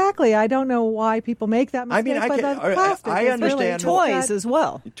 No, exactly. I don't know why people make that mistake. I mean, plastic. I understand. Really toys as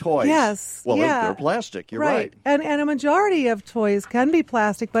well. Toys. Yes. Well, yeah. they're plastic. You're right. And a majority of toys can be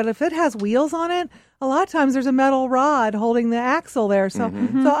plastic, but if it has wheels on it, a lot of times there's a metal rod holding the axle there. So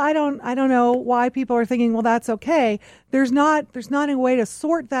so I don't know why people are thinking, well, that's okay. There's not a way to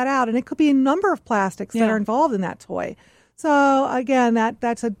sort that out, and it could be a number of plastics that are involved in that toy. So again,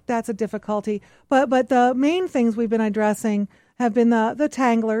 that's a difficulty. But the main things we've been addressing have been the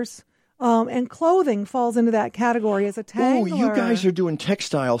tanglers. And clothing falls into that category as a tangler. Oh, you guys are doing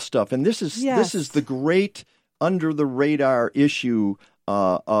textile stuff, and this is the great under the radar issue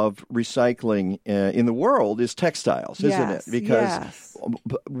of recycling in the world is textiles, isn't it? Because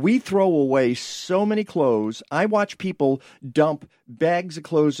we throw away so many clothes. I watch people dump bags of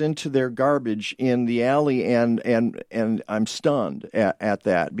clothes into their garbage in the alley, and I'm stunned at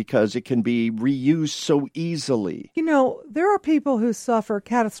that because it can be reused so easily. There are people who suffer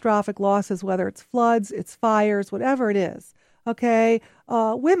catastrophic losses, whether it's floods, it's fires, whatever it is. Okay,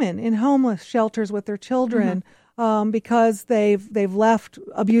 women in homeless shelters with their children. Because they've left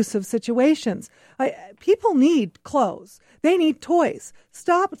abusive situations. People need clothes. They need toys.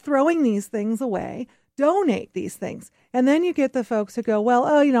 Stop throwing these things away. Donate these things. And then you get the folks who go, well,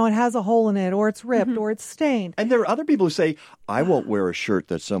 it has a hole in it, or it's ripped, or it's stained. And there are other people who say, I won't wear a shirt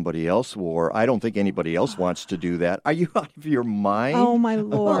that somebody else wore. I don't think anybody else wants to do that. Are you out of your mind? Oh, my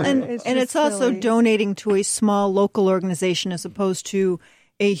Lord. And it's also donating to a small local organization as opposed to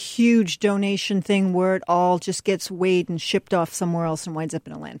a huge donation thing where it all just gets weighed and shipped off somewhere else and winds up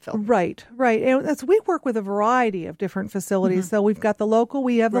in a landfill. Right. And we work with a variety of different facilities. So we've got the local,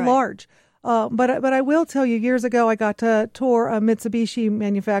 we have the large. But I will tell you, years ago, I got to tour a Mitsubishi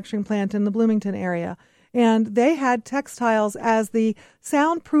manufacturing plant in the Bloomington area, and they had textiles as the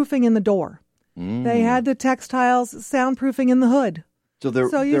soundproofing in the door. They had the textiles soundproofing in the hood. So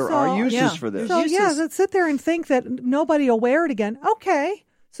there are uses for this. So let's sit there and think that nobody will wear it again. Okay.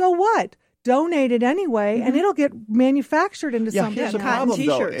 So what? Donate it anyway, and it'll get manufactured into something. Here's the problem,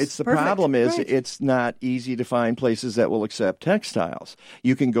 though. Problem is it's not easy to find places that will accept textiles.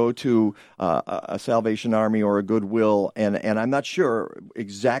 You can go to a Salvation Army or a Goodwill, and I'm not sure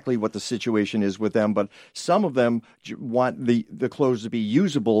exactly what the situation is with them, but some of them want the clothes to be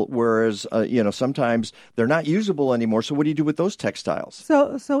usable, whereas sometimes they're not usable anymore. So what do you do with those textiles?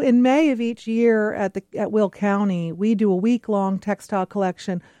 So in May of each year at Will County, we do a week-long textile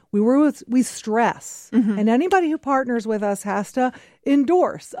collection. We stress, and anybody who partners with us has to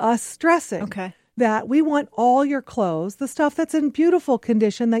endorse us stressing that we want all your clothes, the stuff that's in beautiful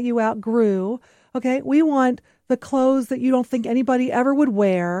condition that you outgrew. Okay, we want the clothes that you don't think anybody ever would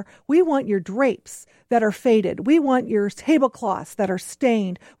wear. We want your drapes that are faded. We want your tablecloths that are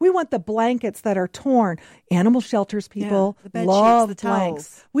stained. We want the blankets that are torn. Animal shelters, people the bed love sheets, the blanks.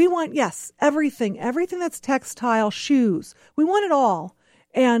 towels. We want, everything that's textile, shoes. We want it all.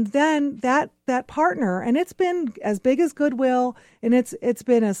 And then that partner, and it's been as big as Goodwill, and it's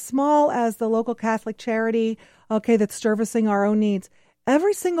been as small as the local Catholic charity, okay, that's servicing our own needs.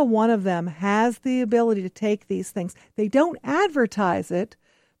 Every single one of them has the ability to take these things. They don't advertise it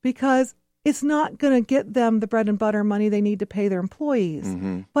because it's not going to get them the bread and butter money they need to pay their employees.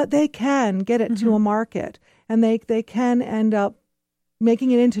 Mm-hmm. But they can get it to a market, and they can end up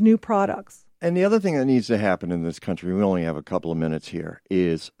making it into new products. And the other thing that needs to happen in this country, we only have a couple of minutes here,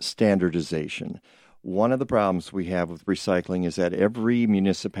 is standardization. One of the problems we have with recycling is that every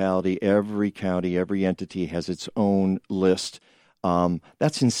municipality, every county, every entity has its own list.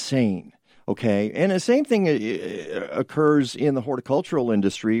 That's insane. Okay. And the same thing occurs in the horticultural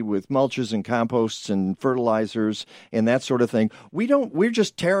industry with mulches and composts and fertilizers and that sort of thing. We're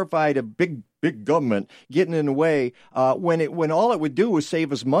just terrified of big government getting in the way when all it would do was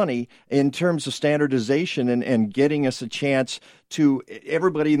save us money in terms of standardization and getting us a chance to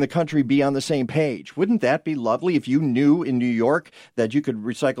everybody in the country be on the same page. Wouldn't that be lovely if you knew in New York that you could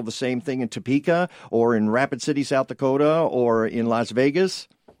recycle the same thing in Topeka or in Rapid City, South Dakota, or in Las Vegas?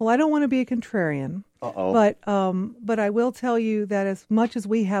 Well, I don't want to be a contrarian, but I will tell you that as much as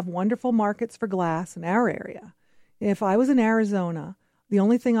we have wonderful markets for glass in our area, if I was in Arizona, the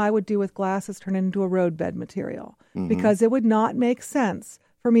only thing I would do with glass is turn it into a roadbed material because it would not make sense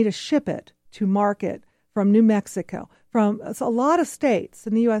for me to ship it to market from New Mexico. From a lot of states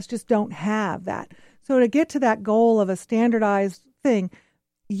in the U.S. just don't have that. So to get to that goal of a standardized thing,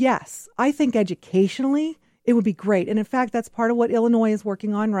 yes, I think educationally it would be great. And in fact, that's part of what Illinois is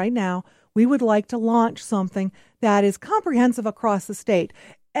working on right now. We would like to launch something that is comprehensive across the state.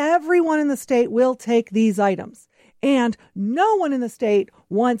 Everyone in the state will take these items, and no one in the state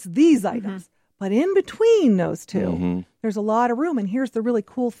wants these items. But in between those two, there's a lot of room. And here's the really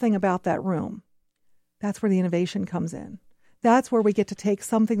cool thing about that room. That's where the innovation comes in. That's where we get to take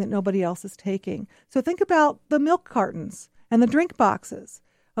something that nobody else is taking. So think about the milk cartons and the drink boxes.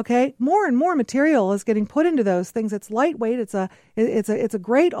 Okay, more and more material is getting put into those things. It's lightweight. It's a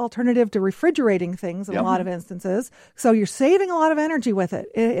great alternative to refrigerating things in a lot of instances. So you're saving a lot of energy with it.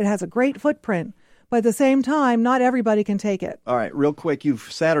 It has a great footprint, but at the same time, not everybody can take it. All right, real quick,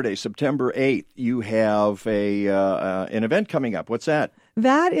 Saturday, September 8th, you have an event coming up. What's that?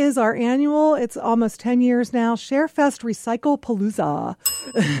 That is our annual, it's almost 10 years now, ShareFest Recycle Palooza.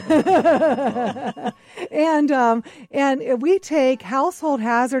 And we take household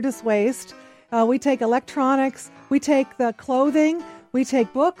hazardous waste, we take electronics, we take the clothing, we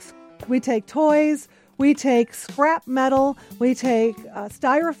take books, we take toys, we take scrap metal, we take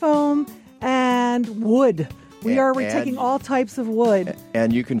styrofoam, and wood. We're taking all types of wood.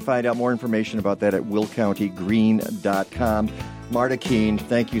 And you can find out more information about that at willcountygreen.com. Marta Keane,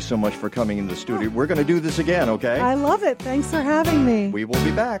 thank you so much for coming in the studio. We're going to do this again, okay? I love it. Thanks for having me. We will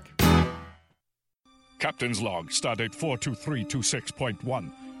be back. Captain's log, stardate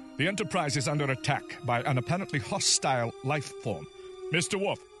 42326.1. The Enterprise is under attack by an apparently hostile life form. Mr.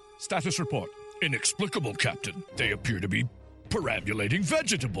 Wolf, status report. Inexplicable, Captain. They appear to be perambulating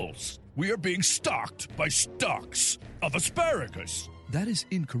vegetables. We are being stalked by stalks of asparagus. That is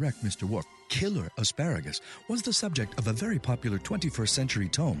incorrect, Mr. Wolf. Killer asparagus was the subject of a very popular 21st century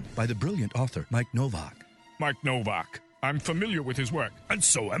tome by the brilliant author Mike Novak. Mike Novak. I'm familiar with his work, and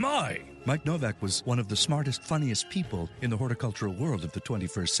so am I. Mike Novak was one of the smartest, funniest people in the horticultural world of the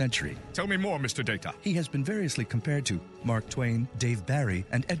 21st century. Tell me more, Mr. Data. He has been variously compared to Mark Twain, Dave Barry,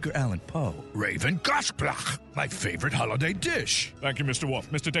 and Edgar Allan Poe. Raven Gosblach, my favorite holiday dish. Thank you, Mr. Wolf.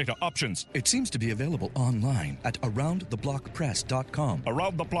 Mr. Data, options. It seems to be available online at AroundTheBlockPress.com.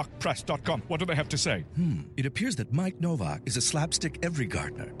 AroundTheBlockPress.com. What do they have to say? It appears that Mike Novak is a slapstick every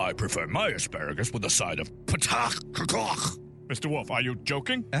gardener. I prefer my asparagus with a side of patach. Mr. Wolf, are you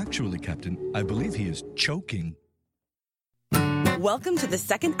joking? Actually, Captain, I believe he is choking. Welcome to the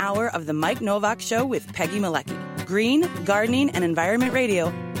second hour of the Mike Novak Show with Peggy Malecki. Green, gardening, and environment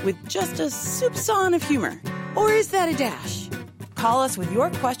radio with just a soupçon of humor. Or is that a dash? Call us with your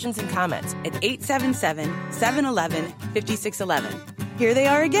questions and comments at 877-711-5611. Here they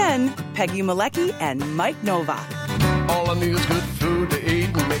are again, Peggy Malecki and Mike Novak. All I need is good food to eat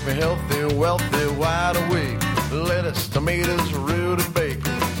and make me healthy, wealthy, wide awake. Lettuce, tomatoes, root and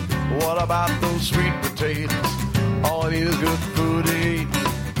bacon. What about those sweet potatoes? All I need is good food to eat.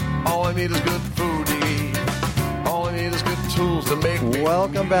 All I need is good food tools to make me.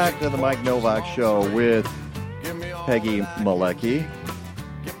 Welcome back to the Mike Novak Show with Peggy Malecki.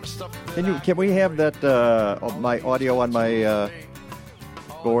 Can we have that my audio on my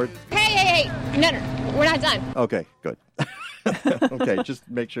board? Hey! No, we're not done. Okay, good. Okay, just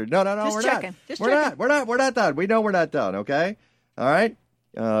make sure. No, Just we're checking. not. Just we're checking. not. We're not done. We know we're not done. Okay, all right,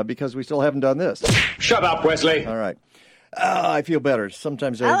 because we still haven't done this. Shut up, Wesley. All right. I feel better.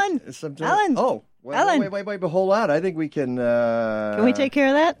 Sometimes. Ellen. Oh, wait. But hold on. I think we can. Can we take care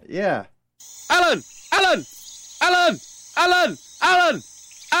of that? Yeah. Alan!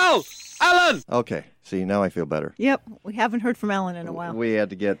 Okay. See, now I feel better. Yep. We haven't heard from Ellen in a while. We had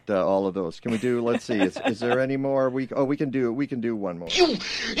to get all of those. Can we do? Let's see. Is there any more? We can do one more. You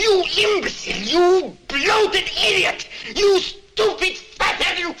imbecile! You bloated idiot! You stupid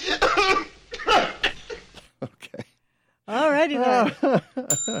fathead! You. All righty then.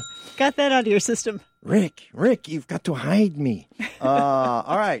 Got that out of your system. Rick, you've got to hide me.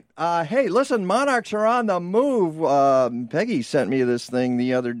 All right. Hey, listen, Monarchs are on the move. Peggy sent me this thing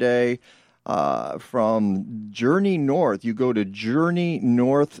the other day from Journey North. You go to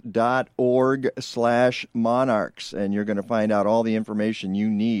journeynorth.org/monarchs, and you're going to find out all the information you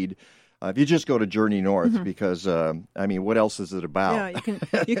need. If you just go to Journey North, because what else is it about? Yeah,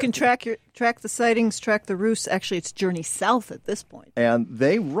 you can track the sightings, track the roosts. Actually, it's Journey South at this point. And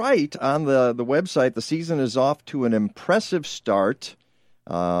they write on the website, the season is off to an impressive start.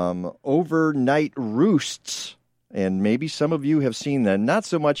 Overnight roosts, and maybe some of you have seen them. Not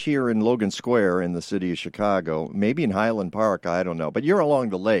so much here in Logan Square in the city of Chicago. Maybe in Highland Park, I don't know. But you're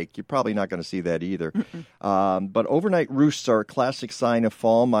along the lake. You're probably not going to see that either. But overnight roosts are a classic sign of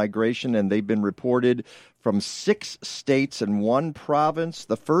fall migration, and they've been reported from 6 states and 1 province.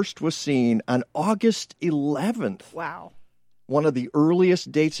 The first was seen on August 11th. Wow. One of the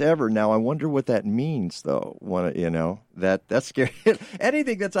earliest dates ever. Now, I wonder what that means, though. That's scary.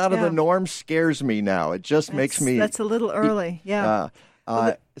 Anything that's out of the norm scares me now. It just makes me... That's a little early, yeah.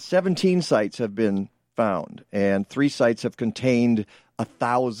 17 sites have been found, and 3 sites have contained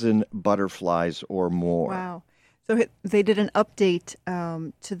 1,000 butterflies or more. Wow. So they did an update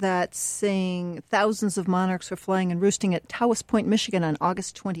to that, saying thousands of monarchs were flying and roosting at Taos Point, Michigan on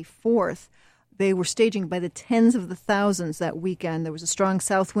August 24th. They were staging by the tens of the thousands that weekend. There was a strong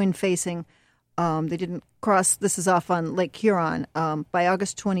south wind facing. They didn't cross. This is off on Lake Huron. By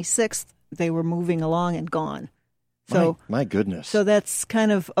August 26th, they were moving along and gone. So my goodness. So that's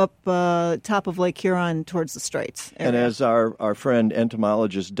kind of up top of Lake Huron towards the Straits area. And as our friend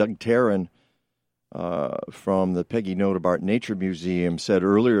entomologist Doug Tarrin from the Peggy Nodebart Nature Museum said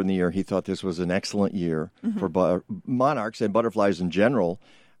earlier in the year, he thought this was an excellent year for monarchs and butterflies in general.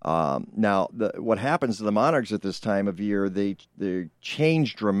 Now, what happens to the monarchs at this time of year? They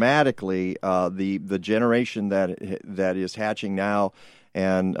change dramatically. The generation that is hatching now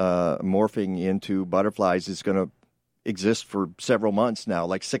and morphing into butterflies is going to exist for several months now,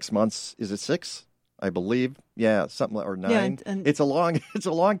 like 6 months. Is it 6? I believe. Yeah, something or 9. Yeah, and it's a long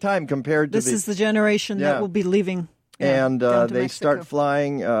time compared to this is the generation that will be leaving. And down to they Mexico. start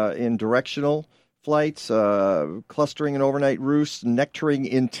flying in directional flights, clustering in overnight roosts, nectaring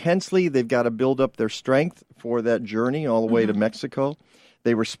intensely. They've got to build up their strength for that journey all the way to Mexico.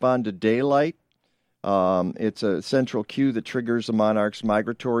 They respond to daylight. It's a central cue that triggers a monarch's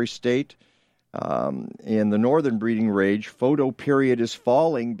migratory state. In the northern breeding range, photo period is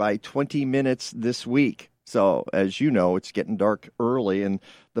falling by 20 minutes this week. So, as you know, it's getting dark early, and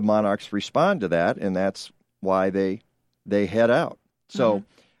the monarchs respond to that, and that's why they head out. So,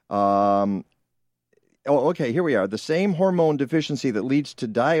 okay, here we are. The same hormone deficiency that leads to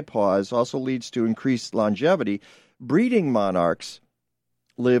diapause also leads to increased longevity. Breeding monarchs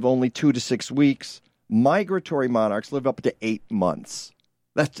live only 2 to 6 weeks. Migratory monarchs live up to 8 months.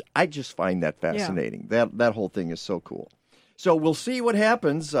 I just find that fascinating. Yeah. That whole thing is so cool. So we'll see what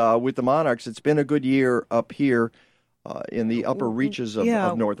happens with the monarchs. It's been a good year up here in the upper reaches of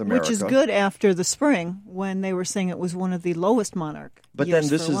North America. Which is good after the spring when they were saying it was one of the lowest monarch But years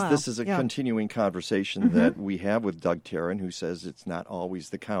then for a while. this is a continuing conversation that we have with Doug Tarrin, who says it's not always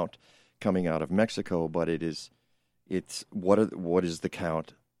the count coming out of Mexico, but it's what is the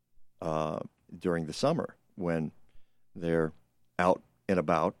count during the summer when they're out and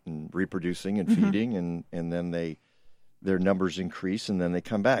about and reproducing and feeding, and then their numbers increase and then they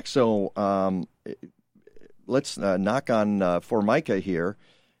come back. So let's knock on Formica here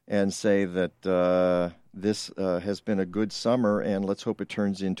and say that this has been a good summer, and let's hope it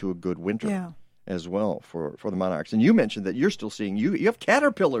turns into a good winter as well for the monarchs. And you mentioned that you're still seeing you have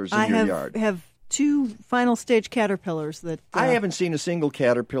caterpillars in your yard. I have 2 final stage caterpillars that I haven't seen a single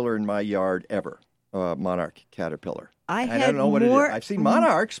caterpillar in my yard ever. monarch caterpillar. I don't know what it is. I've seen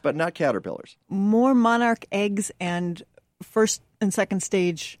monarchs, but not caterpillars. More monarch eggs and first and second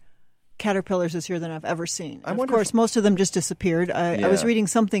stage caterpillars this year than I've ever seen. Of course, most of them just disappeared. I was reading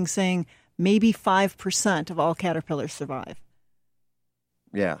something saying maybe 5% of all caterpillars survive.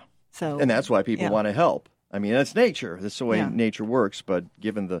 Yeah. And that's why people want to help. I mean, that's nature. That's the way nature works, but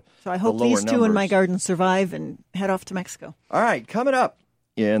given the So I hope these two in my garden survive and head off to Mexico. All right, coming up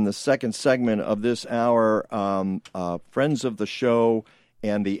in the second segment of this hour, friends of the show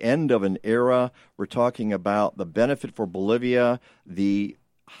and the end of an era. We're talking about the benefit for Bolivia, the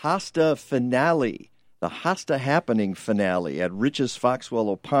Hosta finale, the Hosta Happening finale at Rich's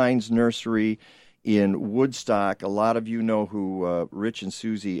Foxwillow Pines Nursery in Woodstock. A lot of you know who Rich and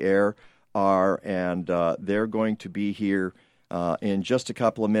Susie Eyre are, and they're going to be here in just a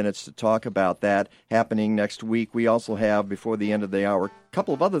couple of minutes to talk about that happening next week. We also have, before the end of the hour, a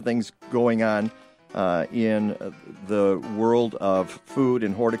couple of other things going on in the world of food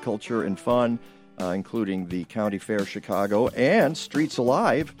and horticulture and fun, including the County Fair Chicago and Streets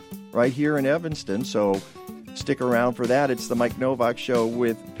Alive right here in Evanston. So stick around for that. It's the Mike Novak Show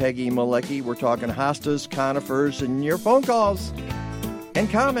with Peggy Malecki. We're talking hostas, conifers, and your phone calls and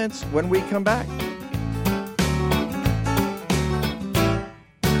comments when we come back.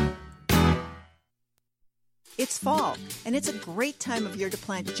 It's fall, and it's a great time of year to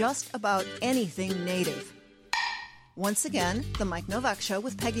plant just about anything native. Once again, the Mike Novak Show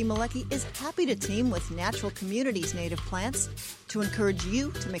with Peggy Malecki is happy to team with Natural Communities native plants to encourage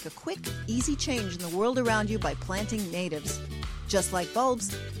you to make a quick, easy change in the world around you by planting natives. Just like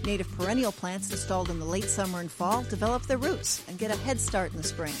bulbs, native perennial plants installed in the late summer and fall develop their roots and get a head start in the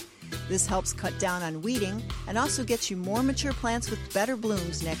spring. This helps cut down on weeding and also gets you more mature plants with better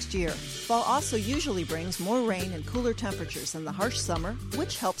blooms next year. Fall also usually brings more rain and cooler temperatures than the harsh summer,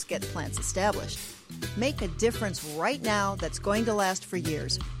 which helps get plants established. Make a difference right now that's going to last for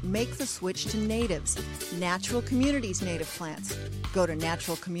years. Make the switch to natives. Natural Communities native plants. Go to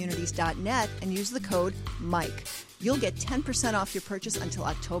naturalcommunities.net and use the code MIKE. You'll get 10% off your purchase until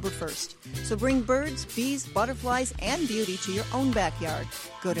October 1st. So bring birds, bees, butterflies, and beauty to your own backyard.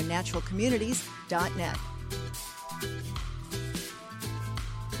 Go to naturalcommunities.net.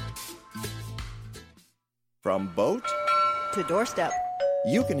 From boat to doorstep,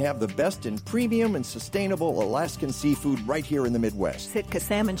 you can have the best in premium and sustainable Alaskan seafood right here in the Midwest. Sitka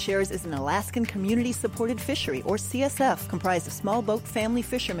Salmon Shares is an Alaskan community-supported fishery, or CSF, comprised of small boat family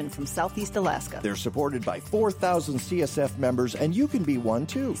fishermen from southeast Alaska. They're supported by 4,000 CSF members, and you can be one,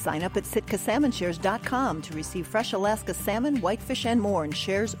 too. Sign up at SitkaSalmonShares.com to receive fresh Alaska salmon, whitefish, and more in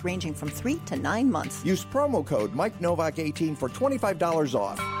shares ranging from 3 to 9 months. Use promo code MikeNovak18 for $25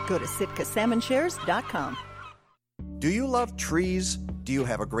 off. Go to SitkaSalmonShares.com. Do you love trees? Do you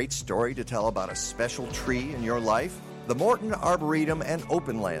have a great story to tell about a special tree in your life? The Morton Arboretum and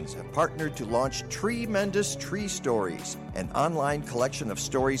Openlands have partnered to launch Tremendous Tree Stories, an online collection of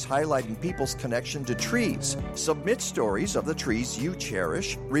stories highlighting people's connection to trees. Submit stories of the trees you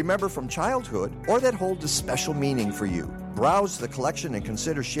cherish, remember from childhood, or that hold a special meaning for you. Browse the collection and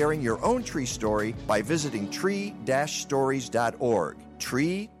consider sharing your own tree story by visiting tree-stories.org.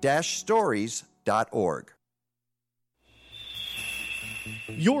 tree-stories.org.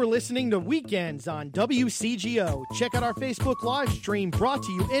 You're listening to Weekends on WCGO. Check out our Facebook live stream, brought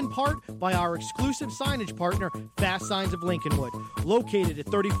to you in part by our exclusive signage partner, Fast Signs of Lincolnwood. Located at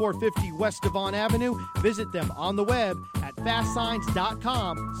 3450 West Devon Avenue, visit them on the web at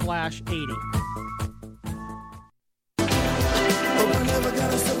fastsigns.com/80. We're never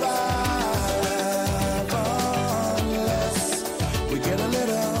gonna survive unless we get a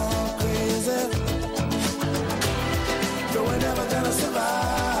little crazy. No, we're never gonna survive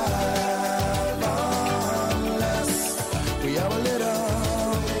unless we are a little.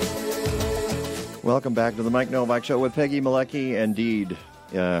 Welcome back to the Mike Novak Show with Peggy Malecki. Indeed,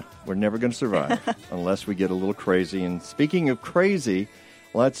 we're never going to survive unless we get a little crazy. And speaking of crazy,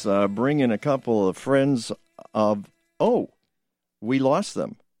 let's bring in a couple of friends of... Oh, we lost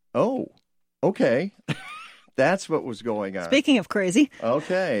them. Oh, okay. That's what was going on. Speaking of crazy.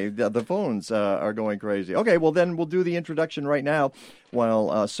 Okay, the phones are going crazy. Okay, well then we'll do the introduction right now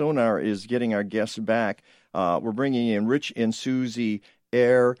while Sonar is getting our guests back. We're bringing in Rich and Susie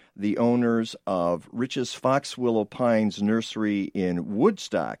Eyre, the owners of Rich's Foxwillow Pines Nursery in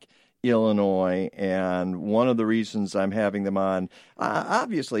Woodstock, Illinois. And one of the reasons I'm having them on,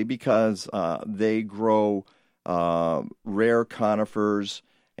 obviously, because they grow rare conifers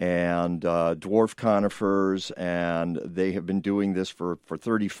and dwarf conifers, and they have been doing this for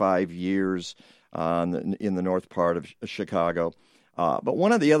 35 years in the north part of Chicago. But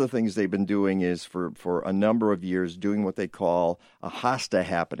one of the other things they've been doing is for a number of years doing what they call a Hosta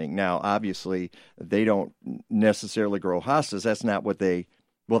Happening. Now, obviously, they don't necessarily grow hostas. That's not what they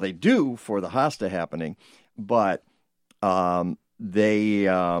do for the Hosta Happening, but they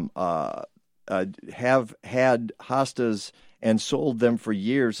have had hostas and sold them for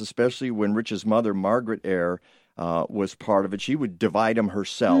years, especially when Rich's mother, Margaret Eyre, was part of it. She would divide them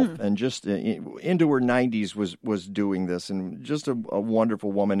herself, and just into her 90s was doing this, and just a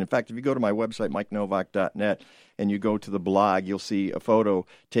wonderful woman. In fact, if you go to my website, MikeNovak.net, and you go to the blog, you'll see a photo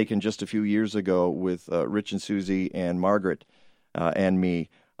taken just a few years ago with Rich and Susie and Margaret and me.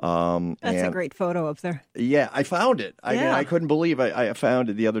 That's a great photo up there. Yeah, I found it. I couldn't believe I found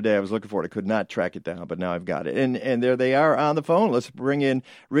it the other day. I was looking for it. I could not track it down, but now I've got it. And there they are on the phone. Let's bring in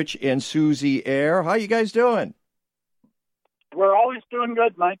Rich and Susie Eyre. How you guys doing? We're always doing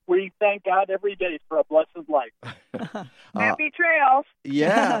good, Mike. We thank God every day for a blessed life. Happy trails.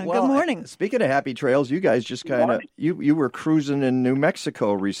 Yeah. Well, good morning. Speaking of happy trails, you guys just kind of you were cruising in New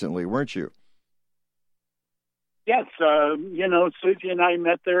Mexico recently, weren't you? Yes. Susie and I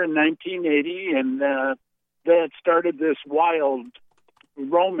met there in 1980, and that started this wild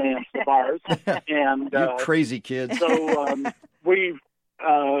romance of ours. And you crazy kids. So we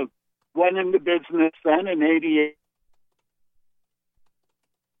went into business then in 88.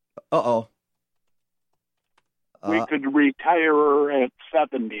 Uh-oh. We could retire at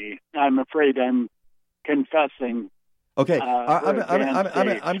 70. I'm afraid I'm confessing. Okay. I'm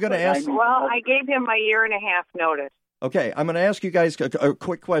going to ask. Well, I gave him a year and a half notice. Okay. I'm going to ask you guys a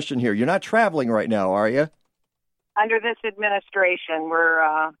quick question here. You're not traveling right now, are you? Under this administration,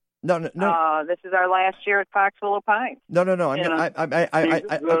 we're No. this is our last year at Foxwillow Pines. No. The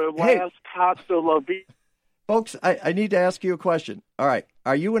last Hosta Beach. Folks, I need to ask you a question. All right.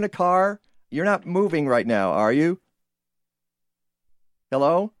 Are you in a car? You're not moving right now, are you?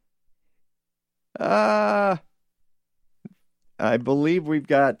 Hello? I believe we've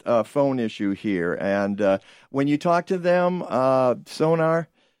got a phone issue here. And when you talk to them, Sonar,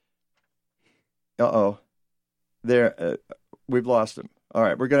 we've lost them. All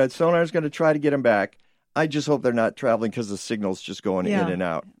right, Sonar's going to try to get them back. I just hope they're not traveling because the signal's just going in and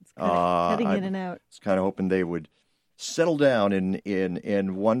out. Heading in and out. I was kind of hoping they would settle down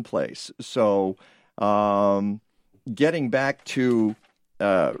in one place. So, getting back to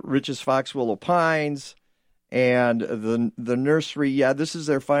Rich's Foxwillow Pines and the nursery. Yeah, this is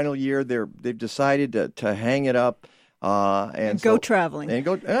their final year. They've decided to hang it up and go traveling and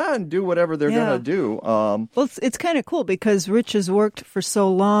go and do whatever they're going to do. Well, it's kind of cool because Rich has worked for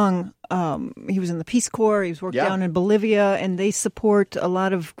so long. He was in the Peace Corps. He's worked down in Bolivia, and they support a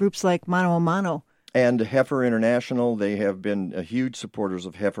lot of groups like Mano a Mano. And Heifer International. They have been huge supporters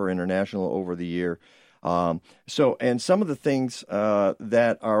of Heifer International over the year. And some of the things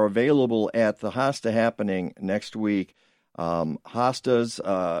that are available at the Hosta Happening next week, hostas,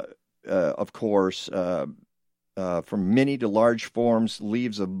 of course, from mini to large forms,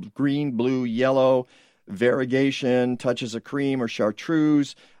 leaves of green, blue, yellow, variegation, touches of cream or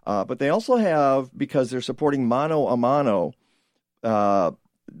chartreuse. But they also have, because they're supporting Mano a Mano,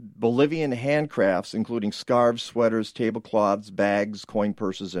 Bolivian handcrafts, including scarves, sweaters, tablecloths, bags, coin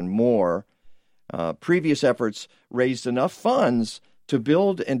purses, and more. Previous efforts raised enough funds to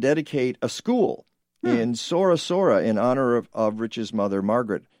build and dedicate a school in Sora Sora in honor of Rich's mother,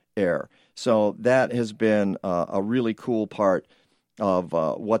 Margaret Eyre. So that has been a really cool part of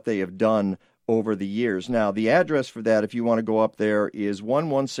what they have done over the years. Now, the address for that, if you want to go up there, is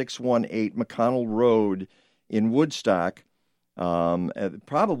 11618 McConnell Road in Woodstock.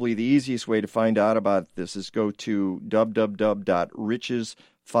 Probably the easiest way to find out about this is go to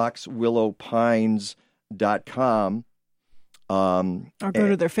www.richesfoxwillowpines.com. Or go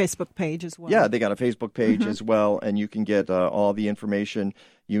to their Facebook page as well. Yeah, they got a Facebook page as well, and you can get all the information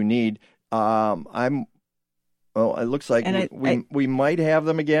you need. It looks like we might have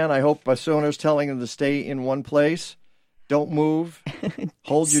them again. I hope Sonar's telling them to stay in one place. Don't move.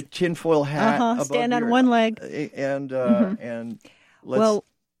 Hold your tinfoil hat. Above stand on one leg. And let's... Well,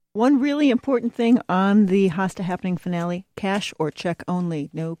 one really important thing on the Hosta Happening Finale, cash or check only,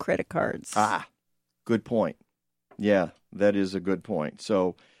 no credit cards. Good point. Yeah, that is a good point.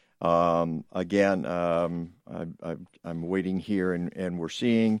 So, again, I'm waiting here, and we're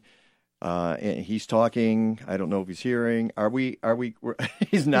seeing... and he's talking. I don't know if he's hearing. Are we?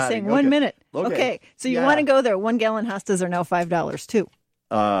 He's not. He's saying 1 minute. Okay. So you want to go there. 1 gallon hostas are now $5 too.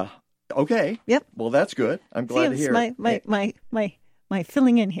 Okay. Yep. Well, that's good. I'm glad to hear. My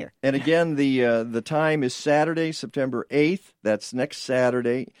filling in here. And again, the time is Saturday, September 8th. That's next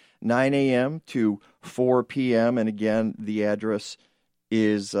Saturday, 9 a.m. to 4 p.m. And again, the address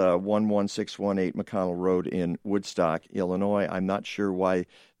is 11618 McConnell Road in Woodstock, Illinois. I'm not sure why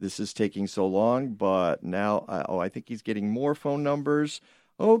this is taking so long, but now, I think he's getting more phone numbers.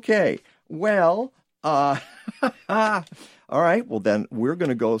 Okay, well, all right, well, then we're going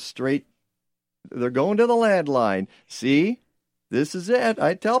to go straight. They're going to the landline. See? This is it.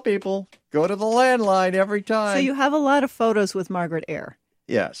 I tell people, go to the landline every time. So you have a lot of photos with Margaret Eyre.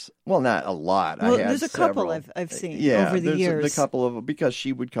 Yes. Well, not a lot. Well, I had there's a couple several. I've seen over the years. A couple of, because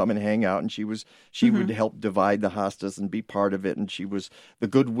she would come and hang out, and she would help divide the hostas and be part of it, and she was the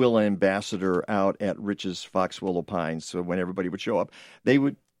goodwill ambassador out at Rich's Foxwillow Pines. So when everybody would show up, they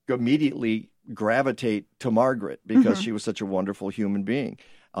would immediately gravitate to Margaret because she was such a wonderful human being.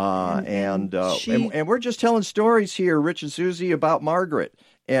 And we're just telling stories here, Rich and Susie, about Margaret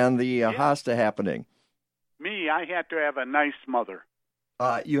and the Hosta Happening. Me, I had to have a nice mother.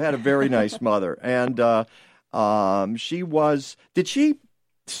 You had a very nice mother, and did she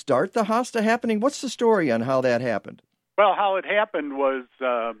start the Hosta Happening? What's the story on how that happened? Well, how it happened was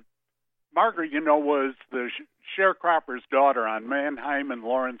Margaret, was the sharecropper's daughter on Mannheim and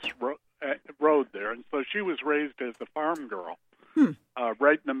Lawrence Road there, and so she was raised as a farm girl,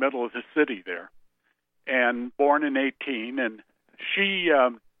 right in the middle of the city there, and born in 18, and she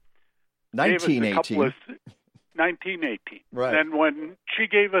 1918. 1918. Right. And when she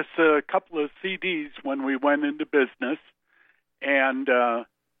gave us a couple of CDs when we went into business, and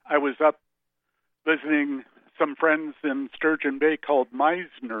I was up visiting some friends in Sturgeon Bay called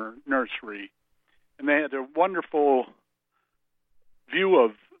Meisner Nursery, and they had a wonderful view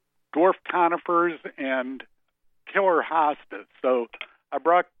of dwarf conifers and killer hostas. So I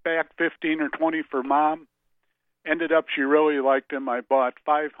brought back 15 or 20 for Mom. Ended up, she really liked them. I bought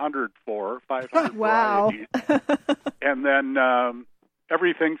 500 for her, 500 Wow. And then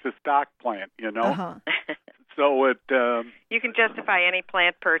everything's a stock plant, So it... you can justify any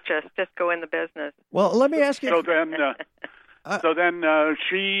plant purchase. Just go in the business. Well, let me ask you... So then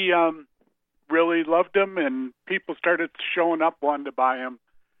she really loved them, and people started showing up wanting to buy them.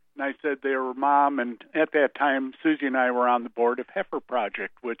 And I said they were Mom, and at that time, Susie and I were on the board of Heifer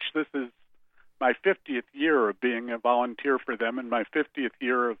Project, which this is my 50th year of being a volunteer for them and my 50th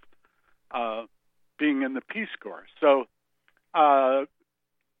year of being in the Peace Corps. So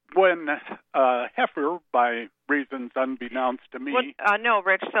when heifer, by reasons unbeknownst to me... no,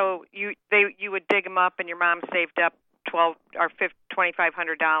 Rich, so you would dig them up, and your mom saved up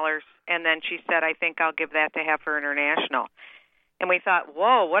 $2,500, and then she said, I think I'll give that to Heifer International. And we thought,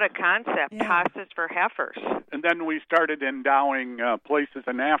 whoa, what a concept, hostas for heifers. And then we started endowing places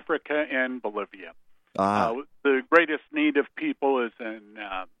in Africa and Bolivia. The greatest need of people is in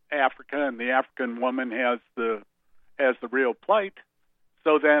Africa, and the African woman has the real plight.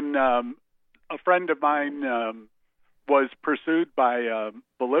 So then a friend of mine was pursued by a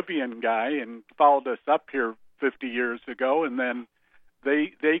Bolivian guy and followed us up here 50 years ago, and then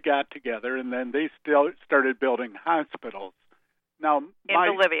they got together, and then they started building hospitals. Now,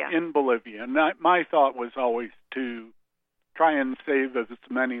 in Bolivia. And my thought was always to try and save as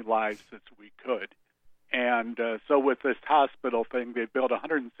many lives as we could. And so with this hospital thing, they built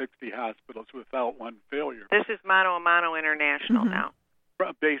 160 hospitals without one failure. This is Mano a Mano International now.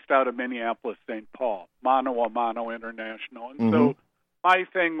 Based out of Minneapolis, St. Paul. Mano a Mano International. And so my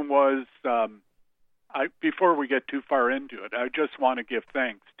thing was, before we get too far into it, I just want to give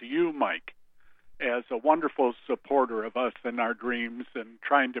thanks to you, Mike, as a wonderful supporter of us and our dreams and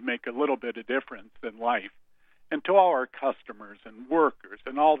trying to make a little bit of difference in life. And to all our customers and workers,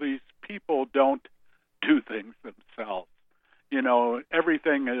 and all these people don't do things themselves.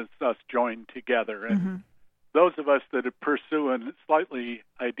 Everything is us joined together. And those of us that are pursuing a slightly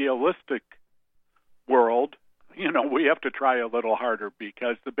idealistic world, we have to try a little harder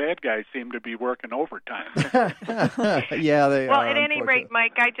because the bad guys seem to be working overtime. Yeah, they well, are. At any rate,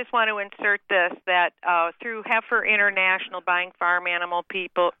 Mike, I just want to insert this, that through Heifer International, buying farm animal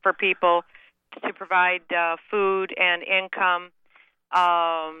for people to provide food and income,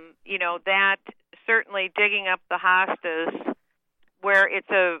 that certainly digging up the hostas, where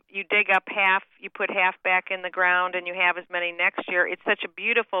you dig up half, you put half back in the ground, and you have as many next year. It's such a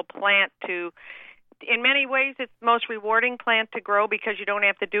beautiful plant in many ways, it's the most rewarding plant to grow because you don't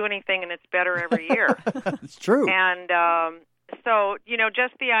have to do anything, and it's better every year. It's true. And so,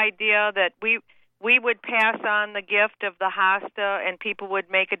 just the idea that we would pass on the gift of the hosta, and people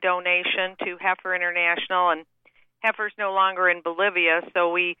would make a donation to Heifer International, and Heifer's no longer in Bolivia, so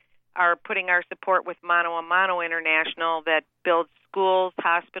we are putting our support with Mano a Mano International that builds schools,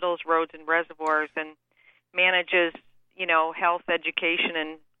 hospitals, roads, and reservoirs, and manages, health, education,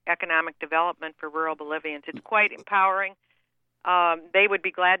 and economic development for rural Bolivians. It's quite empowering. They would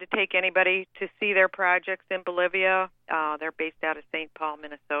be glad to take anybody to see their projects in Bolivia. They're based out of St. Paul,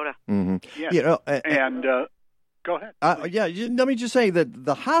 Minnesota. Mm-hmm. Yes. Go ahead. Let me just say that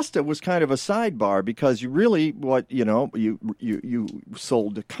the Hosta was kind of a sidebar because you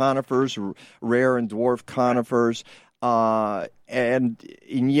sold conifers, rare and dwarf conifers, and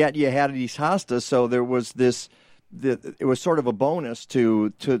yet you had these Hostas, so there was it was sort of a bonus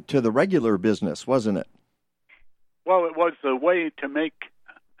to the regular business, wasn't it? Well, it was a way to make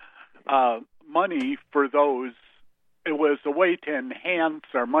money for those. It was a way to enhance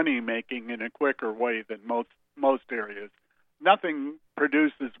our money making in a quicker way than most areas. Nothing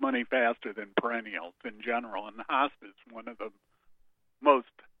produces money faster than perennials in general, and the Hosta is one of the most.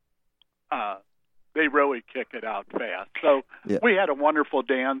 They really kick it out fast. So we had a wonderful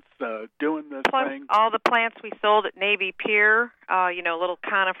dance doing this thing. All the plants we sold at Navy Pier, little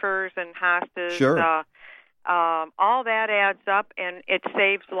conifers and hostas. Sure. All that adds up, and it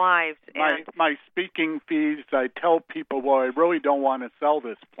saves lives. My speaking fees, I tell people, well, I really don't want to sell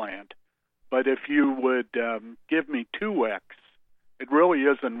this plant, but if you would give me 2x, it really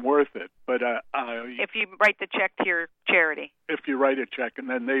isn't worth it. But if you write the check to your charity. If you write a check, and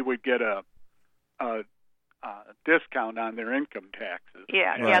then they would get a discount on their income taxes.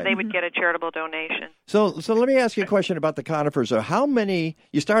 Yeah, they would get a charitable donation. So let me ask you a question about the conifers. So how many,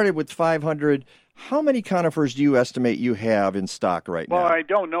 you started with 500, how many conifers do you estimate you have in stock right now? Well, I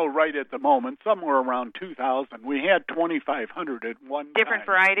don't know right at the moment, somewhere around 2,000. We had 2,500 at one time. Different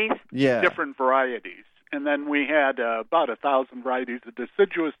varieties? Yeah. Different varieties. And then we had about 1,000 varieties of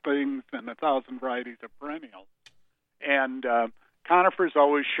deciduous things and 1,000 varieties of perennials. And conifers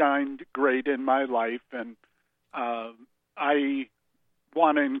always shined great in my life, and I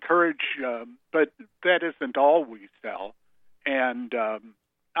want to encourage, but that isn't all we sell. And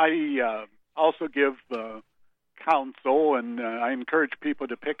I also give counsel, and I encourage people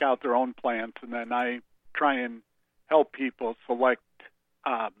to pick out their own plants, and then I try and help people select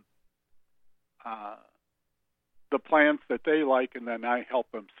the plants that they like, and then I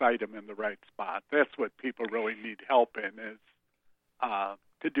help them site them in the right spot. That's what people really need help in, is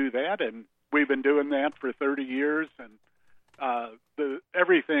to do that, and we've been doing that for 30 years, and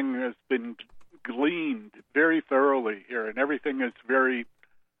everything has been gleaned very thoroughly here, and everything is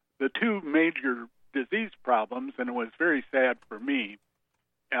the two major disease problems, and it was very sad for me.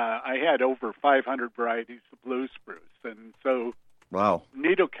 I had over 500 varieties of blue spruce, and so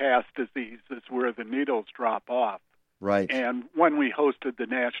needle cast disease is where the needles drop off. Right. And when we hosted the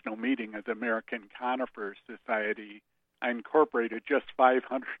national meeting of the American Conifer Society, I incorporated just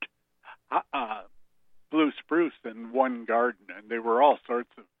 500 blue spruce in one garden, and they were all sorts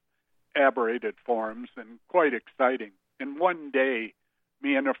of aberrated forms and quite exciting. And one day,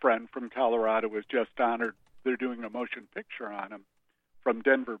 me and a friend from Colorado was just honored. They're doing a motion picture on him from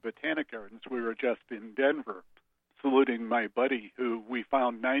Denver Botanic Gardens. We were just in Denver saluting my buddy, who we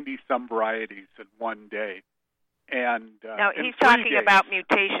found 90-some varieties in one day. And now he's talking about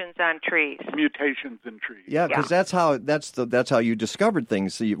mutations on trees. Mutations in trees. Yeah, because that's how you discovered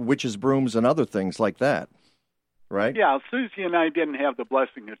things, witches, brooms, and other things like that, right? Yeah, Susie and I didn't have the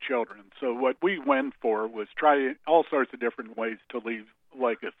blessing of children, so what we went for was try all sorts of different ways to leave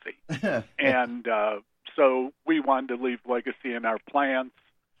legacy. And so we wanted to leave legacy in our plants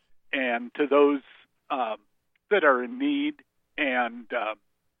and to those that are in need, and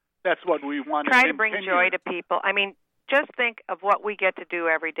that's what we want to try to bring joy to people. I mean, just think of what we get to do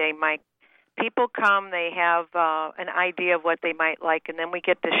every day, Mike. People come, they have an idea of what they might like, and then we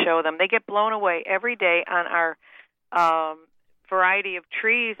get to show them. They get blown away every day on our variety of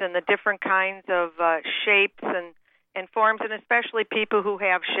trees and the different kinds of shapes and forms, and especially people who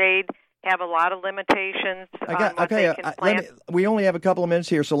have shade have a lot of limitations on what they can plant. We only have a couple of minutes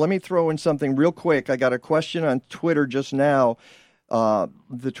here, so let me throw in something real quick. I got a question on Twitter just now.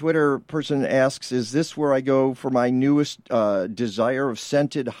 The Twitter person asks, is this where I go for my newest desire of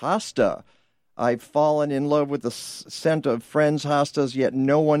scented hosta? I've fallen in love with the scent of friends' hostas, yet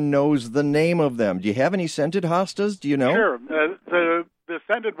no one knows the name of them. Do you have any scented hostas? Do you know? Sure. The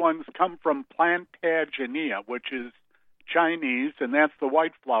scented ones come from Plantagenet, which is Chinese, and that's the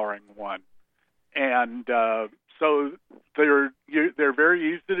white flowering one. And so they're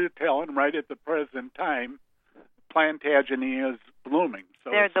very easy to tell, and right at the present time, Plantagenet is blooming.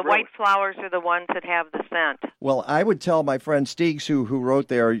 So the white flowers are the ones that have the scent. Well, I would tell my friend Steegs, who wrote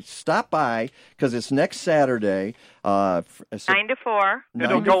there, stop by, because it's next Saturday. 9 to 4.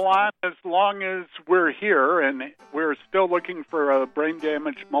 It'll go on as long as we're here, and we're still looking for a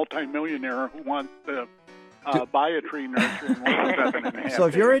brain-damaged multimillionaire who wants to buy a tree nursery in 7.5 So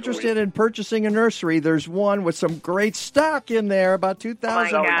if you're interested in purchasing a nursery, there's one with some great stock in there, about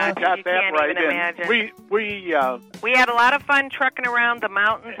 2,000. Oh my God, got you that can't right even in. imagine. We had a lot of fun trucking around the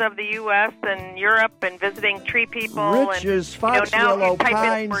mountains of the U.S. and Europe and visiting tree people. Rich and, is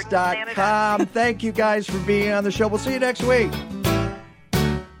FoxwillowPines.com. Thank you guys for being on the show. We'll see you next week.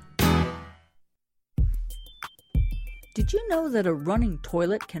 Did you know that a running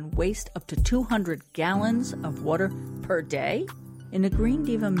toilet can waste up to 200 gallons of water per day? In a Green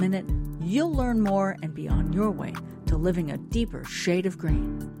Diva Minute, you'll learn more and be on your way to living a deeper shade of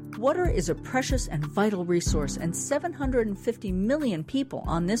green. Water is a precious and vital resource, and 750 million people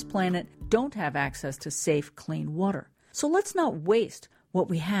on this planet don't have access to safe, clean water. So let's not waste what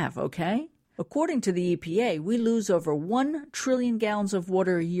we have, okay? According to the EPA, we lose over 1 trillion gallons of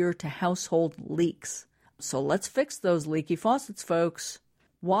water a year to household leaks. So let's fix those leaky faucets, folks.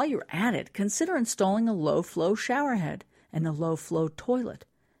 While you're at it, consider installing a low-flow shower head and a low-flow toilet.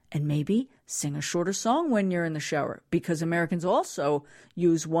 And maybe sing a shorter song when you're in the shower, because Americans also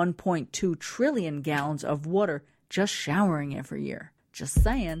use 1.2 trillion gallons of water just showering every year. Just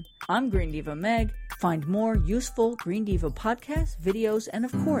saying. I'm Green Diva Meg. Find more useful Green Diva podcasts, videos, and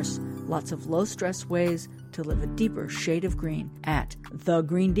of course, lots of low-stress ways to live a deeper shade of green at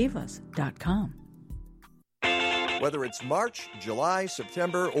thegreendivas.com. Whether it's March, July,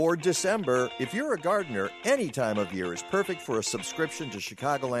 September, or December, if you're a gardener, any time of year is perfect for a subscription to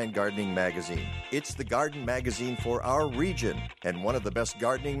Chicagoland Gardening Magazine. It's the garden magazine for our region and one of the best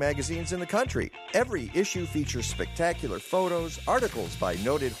gardening magazines in the country. Every issue features spectacular photos, articles by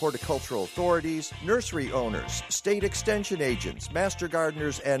noted horticultural authorities, nursery owners, state extension agents, master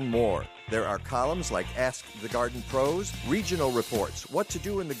gardeners, and more. There are columns like Ask the Garden Pros, regional reports, what to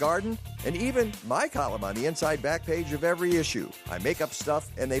do in the garden, and even my column on the inside back page of every issue. I make up stuff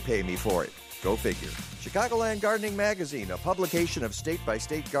and they pay me for it. Go figure. Chicagoland Gardening Magazine, a publication of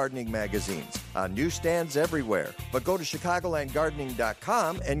state-by-state gardening magazines, on newsstands everywhere. But go to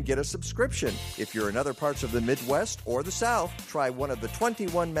chicagolandgardening.com and get a subscription. If you're in other parts of the Midwest or the South, try one of the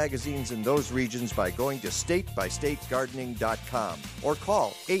 21 magazines in those regions by going to statebystategardening.com or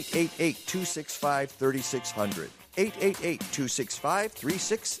call 888-265-3600.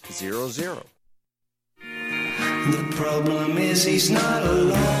 888-265-3600. The problem is he's not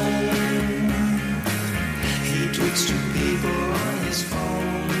alone. He tweets to people on his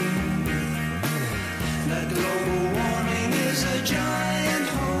phone that global warming is a giant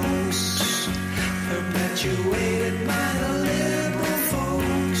hoax perpetuated by the liberal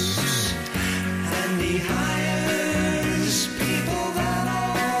folks, and he hires people that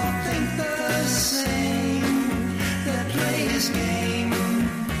all think the same, that play his game,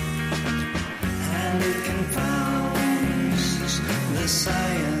 and it confounds the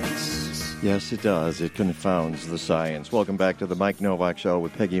science. Yes, it does. It confounds the science. Welcome back to the Mike Novak Show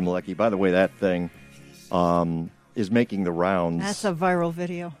with Peggy Malecki. By the way, that thing is making the rounds. That's a viral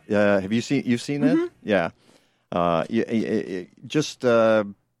video. Have you seen? You've seen that? Yeah. Just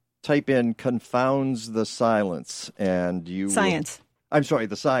type in "confounds the silence" and you. Science. I'm sorry,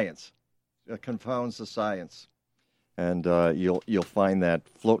 the science. Confounds the science, and you'll find that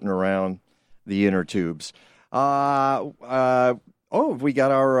floating around the inner tubes. We got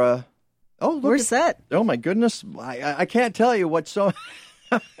our. We're set. Oh, my goodness. I can't tell you what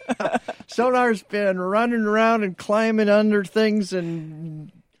Sonar's been running around and climbing under things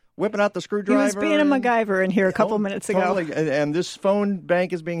and whipping out the screwdriver. He was being a MacGyver in here a couple minutes ago. Totally. And this phone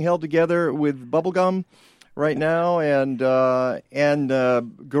bank is being held together with bubble gum right now and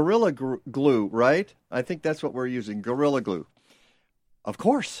Gorilla Glue, right? I think that's what we're using, Gorilla Glue. Of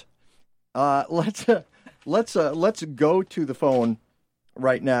course. Let's go to the phone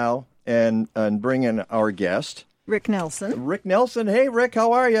right now and bring in our guest, Rick Nelson. Rick Nelson. Hey, Rick,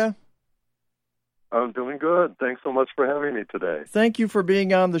 how are you? I'm doing good. Thanks so much for having me today. Thank you for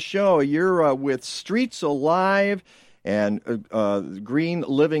being on the show. You're with Streets Alive and Green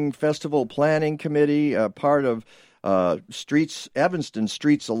Living Festival Planning Committee, part of Evanston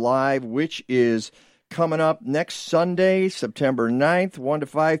Streets Alive, which is coming up next Sunday, September 9th, 1 to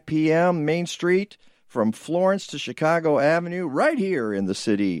 5 p.m., Main Street, from Florence to Chicago Avenue, right here in the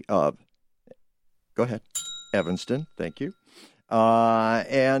city of, go ahead, Evanston. Thank you.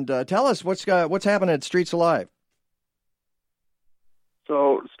 And tell us what's happening at Streets Alive.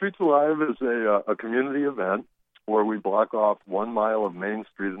 So Streets Alive is a community event where we block off 1 mile of Main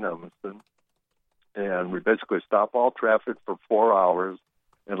Street in Evanston, and we basically stop all traffic for 4 hours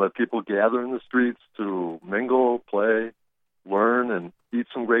and let people gather in the streets to mingle, play, learn, and eat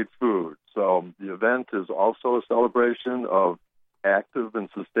some great food. So the event is also a celebration of active and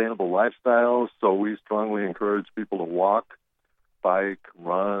sustainable lifestyles, so we strongly encourage people to walk, bike,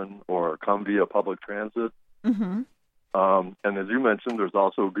 run, or come via public transit. Mm-hmm. And as you mentioned, there's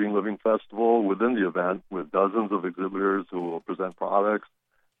also a Green Living Festival within the event with dozens of exhibitors who will present products,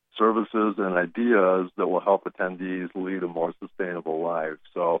 services, and ideas that will help attendees lead a more sustainable life.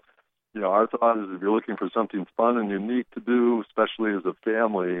 So, our thought is if you're looking for something fun and unique to do, especially as a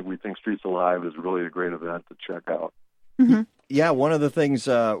family, we think Streets Alive is really a great event to check out. Mm-hmm. Yeah, one of the things,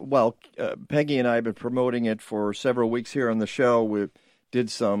 Peggy and I have been promoting it for several weeks here on the show. We did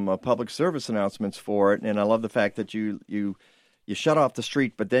some public service announcements for it, and I love the fact that you shut off the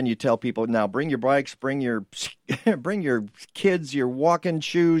street, but then you tell people, now bring your bikes, bring your kids, your walking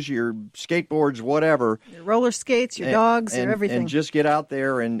shoes, your skateboards, whatever. Your roller skates, your dogs, and everything. And just get out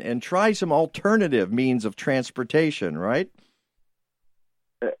there and try some alternative means of transportation, right?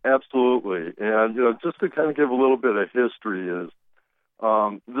 Absolutely. And, just to kind of give a little bit of history is,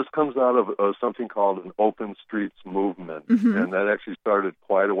 this comes out of something called an open streets movement, Mm-hmm. and that actually started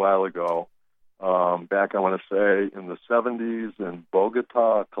quite a while ago. Back, I want to say, in the 70s in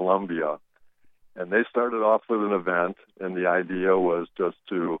Bogota, Colombia. And they started off with an event, and the idea was just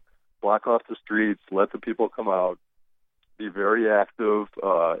to block off the streets, let the people come out, be very active,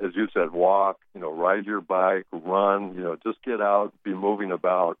 as you said, walk, ride your bike, run, just get out, be moving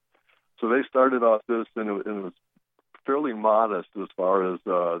about. So they started off this, and it was fairly modest as far as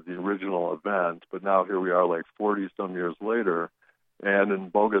the original event, but now here we are like 40-some years later. And in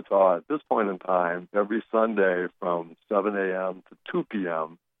Bogota, at this point in time, every Sunday from 7 a.m. to 2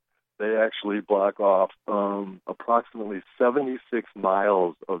 p.m., they actually block off approximately 76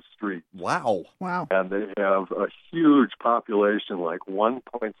 miles of streets. Wow. And they have a huge population, like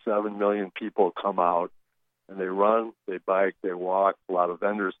 1.7 million people come out, and they run, they bike, they walk. A lot of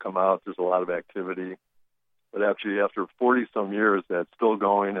vendors come out. There's a lot of activity. But actually, after 40-some years, that's still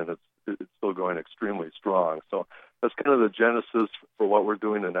going, and it's still going extremely strong. So that's kind of the genesis for what we're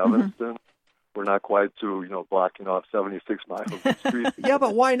doing in Evanston. Mm-hmm. We're not quite to, blocking off 76 miles of street. Yeah,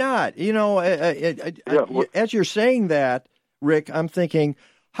 but why not? As you're saying that, Rick, I'm thinking,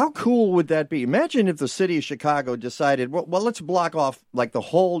 how cool would that be? Imagine if the city of Chicago decided, well, let's block off like the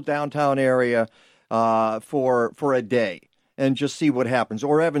whole downtown area for a day and just see what happens.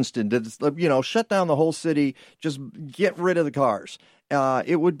 Or Evanston, shut down the whole city, just get rid of the cars.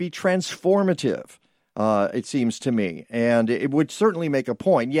 It would be transformative. It seems to me, and it would certainly make a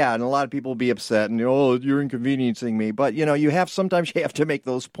point. Yeah, and a lot of people will be upset, and you're inconveniencing me. But sometimes you have to make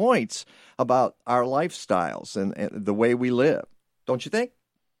those points about our lifestyles and the way we live. Don't you think?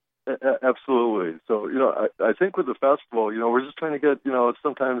 Absolutely. So I think with the festival, we're just trying to get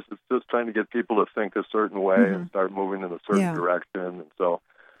sometimes it's just trying to get people to think a certain way Mm-hmm. and start moving in a certain direction. And so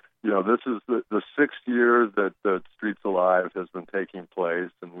this is the sixth year that Streets Alive has been taking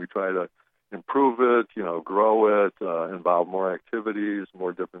place, and we try to improve it, grow it, involve more activities,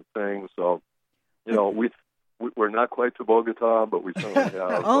 more different things. So, we're not quite to Bogota, but we certainly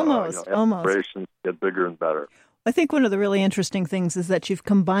have almost aspirations to get bigger and better. I think one of the really interesting things is that you've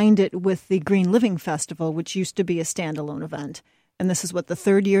combined it with the Green Living Festival, which used to be a standalone event. And this is, the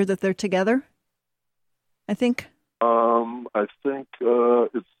third year that they're together, I think? I think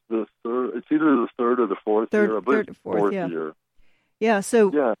it's the third. It's either the third or the fourth year. I believe third or fourth year. Yeah,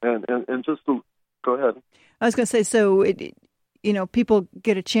 so... Yeah, and just to... Go ahead. I was going to say, so, people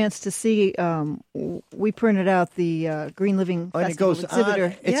get a chance to see, we printed out the Green Living Festival and it goes exhibitor.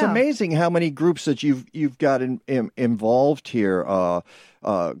 On. It's amazing how many groups that you've got involved here.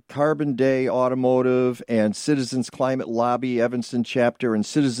 Carbon Day Automotive and Citizens Climate Lobby, Evanston Chapter, and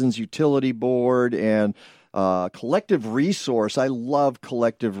Citizens Utility Board, and Collective Resource. I love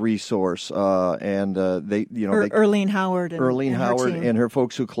Collective Resource, and they, Earlene Howard, and her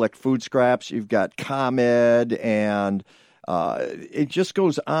folks who collect food scraps. You've got ComEd, and it just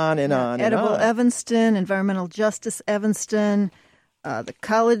goes on and on. Edible and on. Evanston, Environmental Justice Evanston. The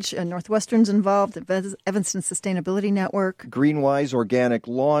college and Northwestern's involved, the Evanston Sustainability Network. Greenwise Organic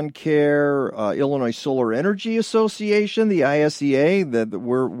Lawn Care, Illinois Solar Energy Association, the ISEA.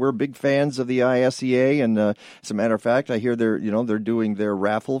 We're big fans of the ISEA, and as a matter of fact, I hear they're doing their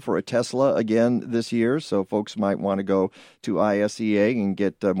raffle for a Tesla again this year. So folks might want to go to ISEA and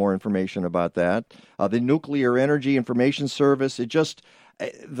get more information about that. The Nuclear Energy Information Service.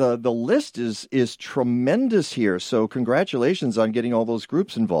 The list is tremendous here. So congratulations on getting all those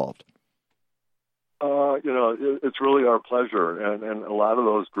groups involved. It's really our pleasure, and a lot of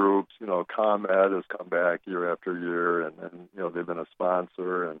those groups, ComEd has come back year after year, and they've been a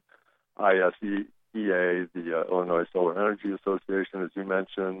sponsor, and ISEA, the Illinois Solar Energy Association, as you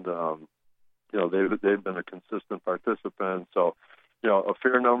mentioned, they've been a consistent participant. So, a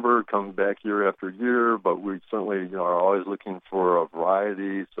fair number come back year after year, but we certainly, are always looking for a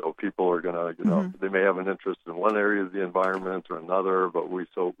variety. So people are going to, they may have an interest in one area of the environment or another, but we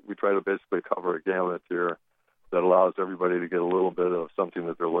try to basically cover a gamut here that allows everybody to get a little bit of something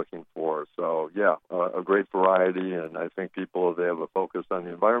that they're looking for. So, a great variety, and I think people, if they have a focus on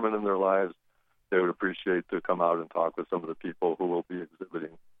the environment in their lives, they would appreciate to come out and talk with some of the people who will be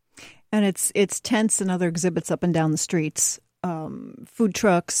exhibiting. And it's tents and other exhibits up and down the streets. Food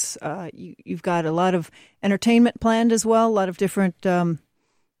trucks. You've got a lot of entertainment planned as well. A lot of different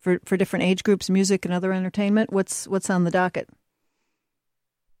for different age groups, music and other entertainment. What's on the docket?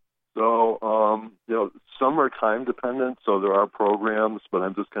 So some are time dependent. So there are programs, but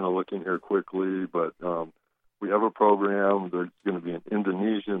I'm just kind of looking here quickly. But we have a program. There's going to be an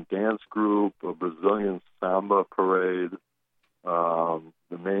Indonesian dance group, a Brazilian samba parade.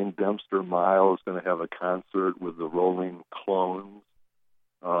 The main Dempster Mile is going to have a concert with the Rolling Clones.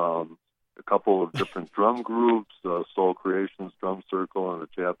 A couple of different drum groups, Soul Creations Drum Circle and a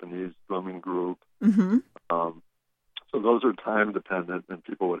Japanese drumming group. Mm-hmm. So those are time dependent, and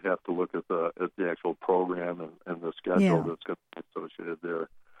people would have to look at the actual program and the schedule that's going to be associated there.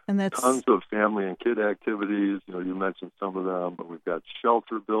 And that's tons of family and kid activities. You mentioned some of them, but we've got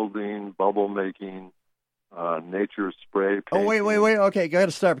shelter building, bubble making, nature spray painting. Oh, wait. Okay, got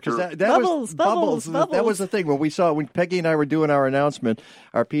to start because that bubbles, was bubbles. That was the thing. When we saw, when Peggy and I were doing our announcement,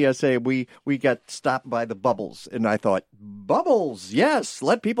 our PSA, we got stopped by the bubbles, and I thought, bubbles, yes,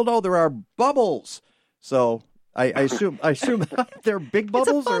 let people know there are bubbles. So I assume they're big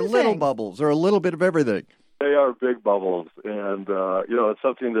bubbles or little bubbles or a little bit of everything. They are big bubbles, and it's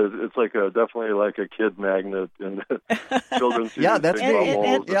something that it's like definitely like a kid magnet and children. Yeah, that's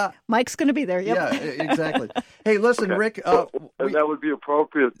big yeah. Mike's going to be there. Yep. Yeah, exactly. Hey, listen, okay. Rick, and that would be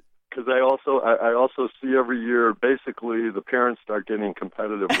appropriate because I also see every year basically the parents start getting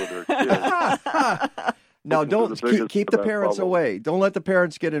competitive with their kids. No, don't keep the parents away. Don't let the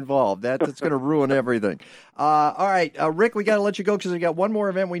parents get involved. That's going to ruin everything. All right, Rick, we got to let you go because we got one more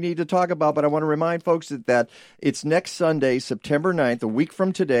event we need to talk about. But I want to remind folks that it's next Sunday, September 9th, a week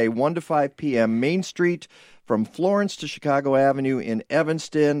from today, 1 to 5 p.m., Main Street from Florence to Chicago Avenue in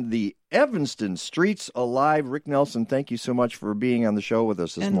Evanston. The Evanston Streets Alive. Rick Nelson, thank you so much for being on the show with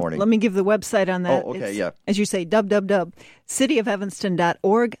us this morning. Let me give the website on that. Oh, okay, yeah. As you say,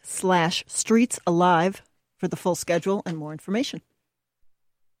 www.cityofevanston.org/streetsalive. For the full schedule and more information.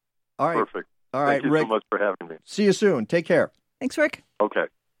 All right. Perfect. All right, Thank you Rick. so much for having me. See you soon. Take care. Thanks, Rick. Okay.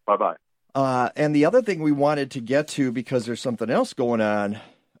 Bye-bye. And the other thing we wanted to get to, because there's something else going on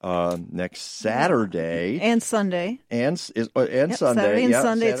next Saturday. And Sunday. And Sunday. Saturday and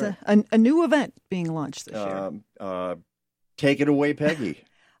Sunday. Saturday. It's a new event being launched this year. Take it away, Peggy.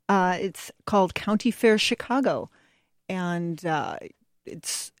 It's called County Fair Chicago. And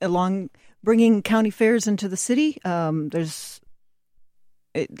it's along bringing county fairs into the city. There's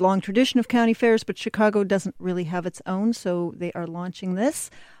a long tradition of county fairs, but Chicago doesn't really have its own, so they are launching this.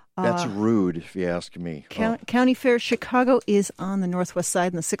 That's rude, if you ask me. County Fair Chicago is on the northwest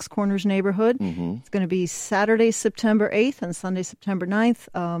side in the Six Corners neighborhood. Mm-hmm. It's going to be Saturday, September 8th, and Sunday, September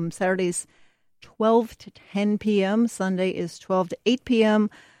 9th. Saturday's 12 to 10 p.m. Sunday is 12 to 8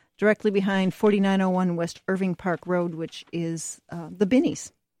 p.m., directly behind 4901 West Irving Park Road, which is the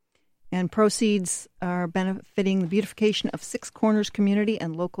Binnies. And proceeds are benefiting the beautification of Six Corners community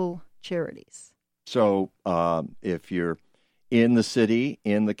and local charities. So if you're in the city,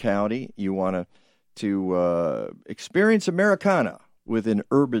 in the county, you want to experience Americana with an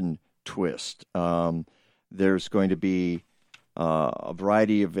urban twist, there's going to be a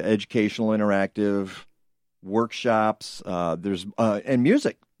variety of educational, interactive workshops. There's and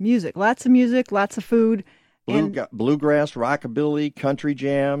music. Lots of music, lots of food. Bluegrass, rockabilly, country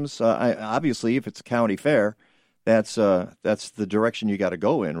jams. Obviously, if it's a county fair, that's the direction you got to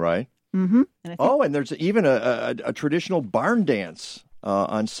go in, right? Mm-hmm. And there's even a traditional barn dance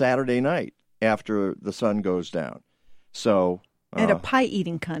on Saturday night after the sun goes down. So and a pie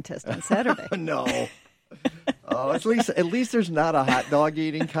eating contest on Saturday. No. At least there's not a hot dog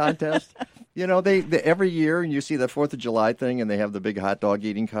eating contest. They every year you see the 4th of July thing, and they have the big hot dog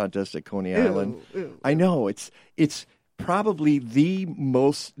eating contest at Coney Island. Ew. I know it's probably the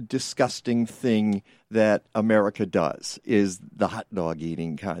most disgusting thing that America does is the hot dog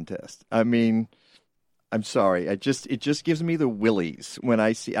eating contest. I mean, I'm sorry, it just gives me the willies when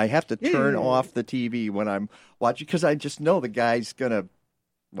I see. I have to turn off the TV when I'm watching because I just know the guy's gonna.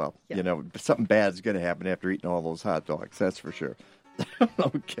 Well, something bad's gonna happen after eating all those hot dogs. That's for sure.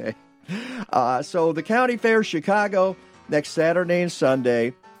 Okay. So the County Fair Chicago next Saturday and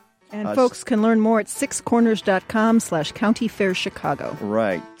Sunday. And folks can learn more at sixcorners.com/countyfairchicago.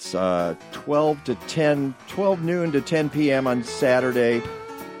 Right. It's 12 noon to 10 p.m. on Saturday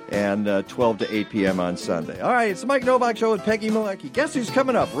and 12 to 8 p.m. on Sunday. All right, it's the Mike Novak Show with Peggy Malecki. Guess who's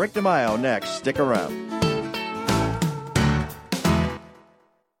coming up? Rick DeMaio next. Stick around.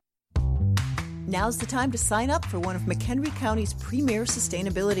 Now's the time to sign up for one of McHenry County's premier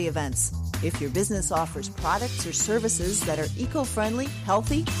sustainability events. If your business offers products or services that are eco-friendly,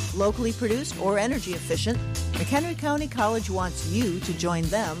 healthy, locally produced, or energy efficient, McHenry County College wants you to join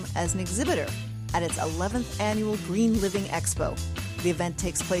them as an exhibitor at its 11th annual Green Living Expo. The event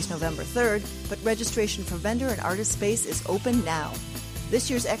takes place November 3rd, but registration for vendor and artist space is open now. This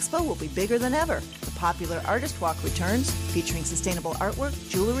year's expo will be bigger than ever. The popular Artist Walk returns, featuring sustainable artwork,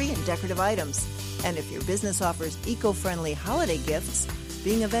 jewelry, and decorative items. And if your business offers eco-friendly holiday gifts,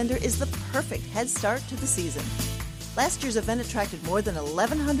 being a vendor is the perfect head start to the season. Last year's event attracted more than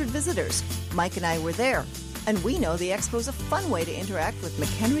 1,100 visitors. Mike and I were there, and we know the expo is a fun way to interact with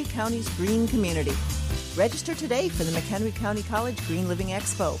McHenry County's green community. Register today for the McHenry County College Green Living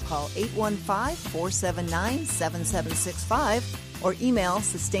Expo. Call 815-479-7765 or email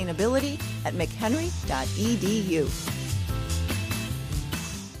sustainability@mchenry.edu.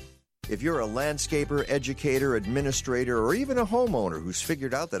 If you're a landscaper, educator, administrator, or even a homeowner who's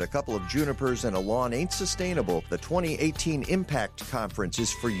figured out that a couple of junipers and a lawn ain't sustainable, the 2018 Impact Conference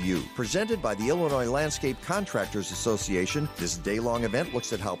is for you. Presented by the Illinois Landscape Contractors Association, this day-long event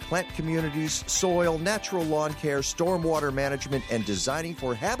looks at how plant communities, soil, natural lawn care, stormwater management, and designing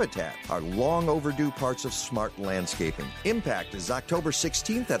for habitat are long overdue parts of smart landscaping. Impact is October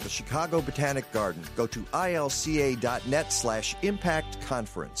 16th at the Chicago Botanic Garden. Go to ilca.net/Impact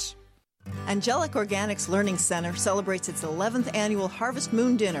Conference. Angelic Organics Learning Center celebrates its 11th annual Harvest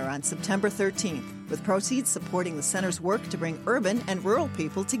Moon Dinner on September 13th, with proceeds supporting the center's work to bring urban and rural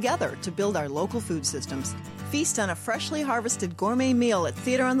people together to build our local food systems. Feast on a freshly harvested gourmet meal at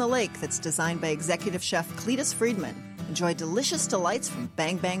Theater on the Lake that's designed by executive chef Cletus Friedman. Enjoy delicious delights from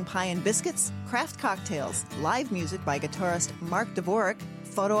Bang Bang Pie and Biscuits, craft cocktails, live music by guitarist Mark Dvorak,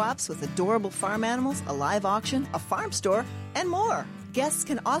 photo ops with adorable farm animals, a live auction, a farm store, and more. Guests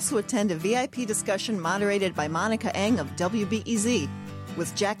can also attend a VIP discussion moderated by Monica Eng of WBEZ,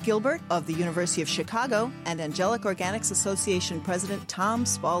 with Jack Gilbert of the University of Chicago and Angelic Organics Association President Tom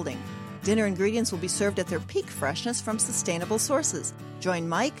Spalding. Dinner ingredients will be served at their peak freshness from sustainable sources. Join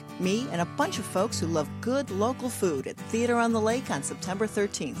Mike, me, and a bunch of folks who love good local food at Theater on the Lake on September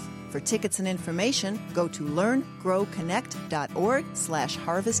 13th. For tickets and information, go to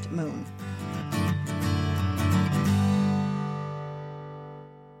learngrowconnect.org/harvestmoon.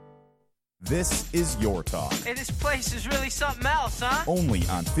 This is Your Talk. Hey, this place is really something else, huh? Only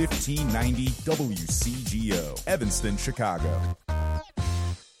on 1590 WCGO, Evanston, Chicago.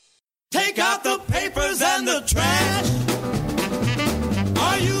 Take out the papers and the trash,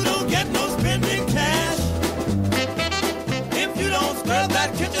 or you don't get no spending cash. If you don't scrub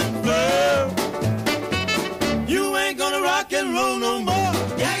that kitchen floor, you ain't gonna rock and roll no more.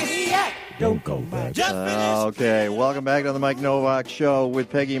 Yakety yak. Don't go back. Okay, welcome back to the Mike Novak Show with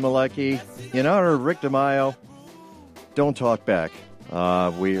Peggy Malecki. In honor of Rick DeMaio, Don't Talk Back.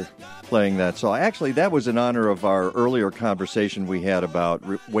 We're playing that song. Actually, that was in honor of our earlier conversation we had about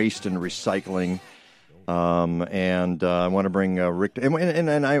waste and recycling. And I want to bring Rick.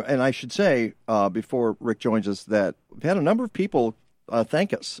 And I should say, before Rick joins us, that we've had a number of people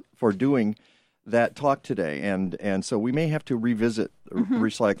thank us for doing that talk today, and so we may have to revisit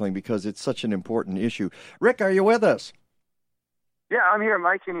recycling because it's such an important issue. Rick, are you with us? Yeah, I'm here.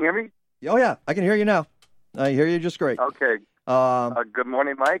 Mike, can you hear me? Oh, yeah, I can hear you now. I hear you just great. Okay. Good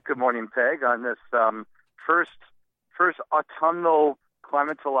morning, Mike. Good morning, Peg. On this first autumnal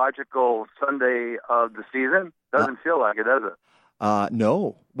climatological Sunday of the season. Doesn't feel like it, does it?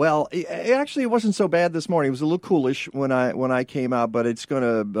 No. Well, it wasn't so bad this morning. It was a little coolish when I came out, but it's going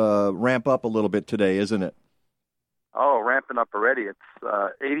to ramp up a little bit today, isn't it? Oh, ramping up already. It's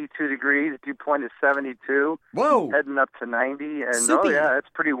 82 degrees. Dew point is 72. Whoa! Heading up to 90. And Soupy. Oh, yeah, it's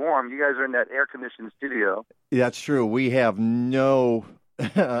pretty warm. You guys are in that air-conditioned studio. That's true. We have no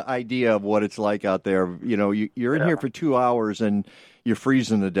idea of what it's like out there. You know, you're in here for 2 hours and you're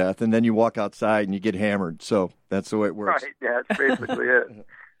freezing to death, and then you walk outside and you get hammered. So that's the way it works. Right, yeah, that's basically it.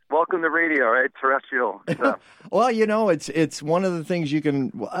 Welcome to radio, right? Terrestrial stuff. Well, you know, it's one of the things you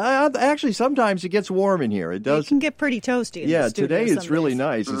can. Actually, sometimes it gets warm in here. It does. It can get pretty toasty. Yeah, today it's really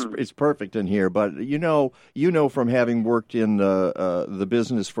nice. It's perfect in here. But you know from having worked in the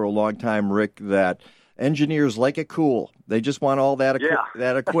business for a long time, Rick, that Engineers like it cool. They just want all that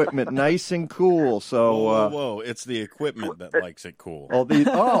that equipment nice and cool. So whoa! It's the equipment that likes it cool.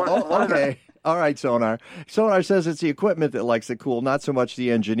 Okay. All right, Sonar. Sonar says it's the equipment that likes it cool, not so much the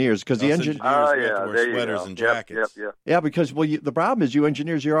engineers, because the engineers have to wear sweaters and jackets. Yeah, because the problem is you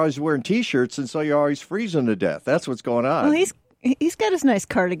engineers, you're always wearing T-shirts, and so you're always freezing to death. That's what's going on. Well, he's got his nice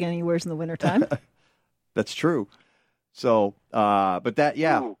cardigan he wears in the wintertime. That's true. So, but that,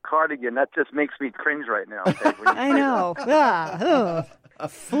 Ooh, cardigan, that just makes me cringe right now. I know.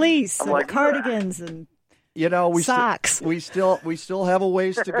 Fleece and cardigans and socks. We still have a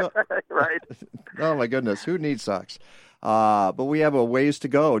ways to go. Right. Oh my goodness, who needs socks? But we have a ways to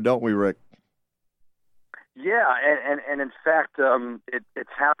go, don't we, Rick? Yeah, and in fact, it's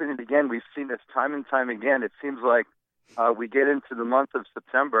happening again. We've seen this time and time again. It seems like we get into the month of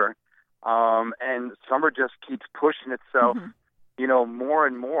September, and summer just keeps pushing itself, more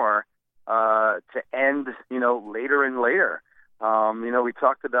and more to end, later and later. We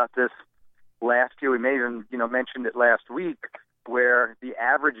talked about this last year. We may even, mentioned it last week, where the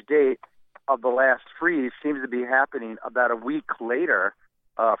average date of the last freeze seems to be happening about a week later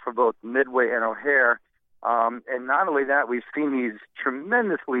for both Midway and O'Hare. And not only that, we've seen these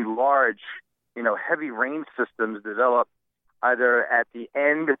tremendously large, heavy rain systems develop either at the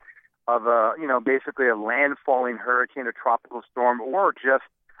end of basically a landfalling hurricane or tropical storm, or just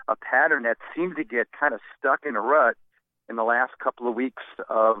a pattern that seemed to get kind of stuck in a rut in the last couple of weeks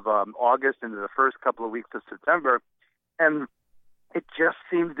of August into the first couple of weeks of September. And it just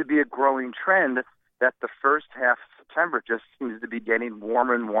seems to be a growing trend that the first half of September just seems to be getting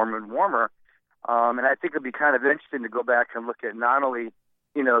warmer and warmer and warmer. And I think it'd be kind of interesting to go back and look at not only,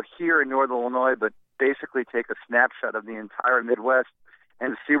 here in Northern Illinois, but basically take a snapshot of the entire Midwest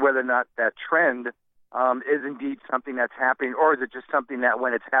and see whether or not that trend is indeed something that's happening, or is it just something that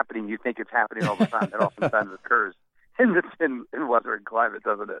when it's happening, you think it's happening all the time? It oftentimes occurs in weather and climate,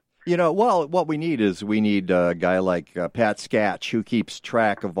 doesn't it? Well, what we need a guy like Pat Scatch, who keeps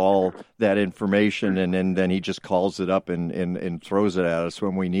track of all that information, and then he just calls it up and throws it at us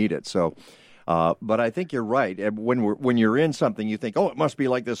when we need it. So, but I think you're right. When you're in something, you think, it must be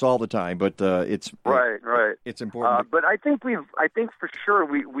like this all the time. But it's right. It's important. But I think for sure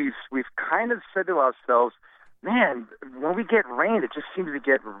we've kind of said to ourselves, man, when we get rain, it just seems to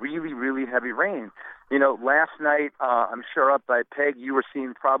get really, really heavy rain. Last night, I'm sure up by Peg, you were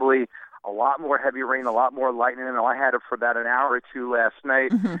seeing probably a lot more heavy rain, a lot more lightning. And I had it for about an hour or two last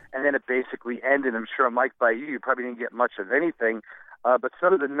night, and then it basically ended. I'm sure, Mike, by you probably didn't get much of anything. But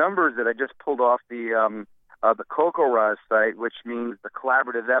some of the numbers that I just pulled off the CocoRa's site, which means the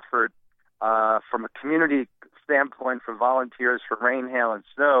collaborative effort from a community standpoint for volunteers for rain, hail, and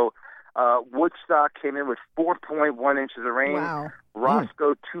snow, Woodstock came in with 4.1 inches of rain. Wow.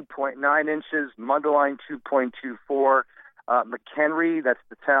 Roscoe, 2.9 inches. Mundelein, 2.24. McHenry, that's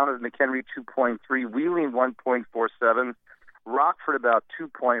the town of McHenry, 2.3. Wheeling, 1.47. Rockford, about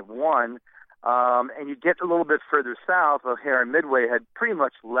 2.1. And you get a little bit further south, O'Hare and Midway had pretty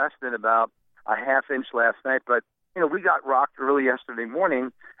much less than about a half inch last night. But, we got rocked early yesterday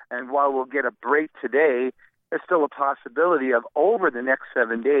morning. And while we'll get a break today, there's still a possibility of over the next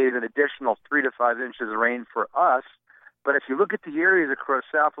 7 days an additional 3 to 5 inches of rain for us. But if you look at the areas across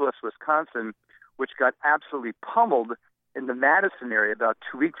southwest Wisconsin, which got absolutely pummeled in the Madison area about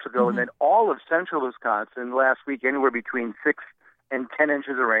 2 weeks ago, and then all of central Wisconsin last week, anywhere between 6 and 10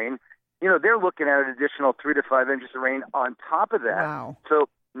 inches of rain, they're looking at an additional 3 to 5 inches of rain on top of that. Wow. So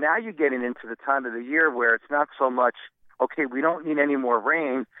now you're getting into the time of the year where it's not so much, okay, we don't need any more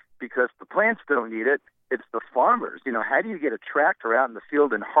rain because the plants don't need it. It's the farmers. How do you get a tractor out in the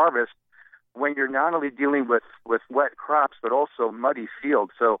field and harvest when you're not only dealing with wet crops but also muddy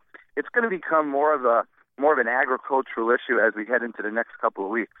fields? So it's going to become more of an agricultural issue as we head into the next couple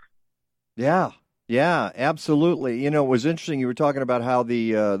of weeks. Yeah, absolutely. It was interesting. You were talking about how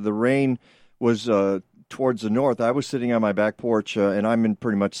the rain was towards the north. I was sitting on my back porch, and I'm in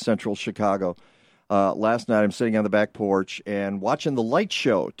pretty much central Chicago. Last night, I'm sitting on the back porch and watching the light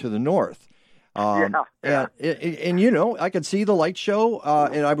show to the north. And I could see the light show,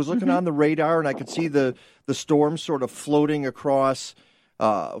 and I was looking on the radar, and I could see the storm sort of floating across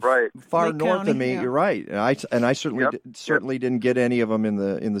far Lake north County, of me. yeah. You're right, and I certainly didn't get any of them in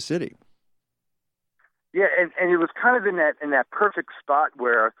the city. Yeah, and it was kind of in that perfect spot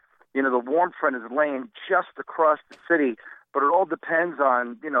where the warm front is laying just across the city, but it all depends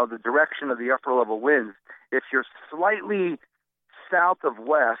on the direction of the upper level winds. If you're slightly south of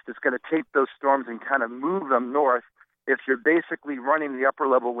west, it's going to take those storms and kind of move them north. If you're basically running the upper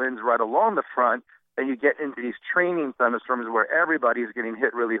level winds right along the front, then you get into these training thunderstorms where everybody's getting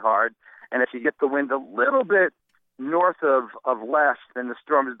hit really hard. And if you get the wind a little bit north of west, then the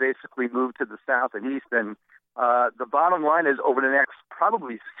storms basically move to the south and east. And the bottom line is over the next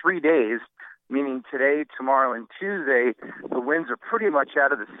probably 3 days, meaning today, tomorrow, and Tuesday, the winds are pretty much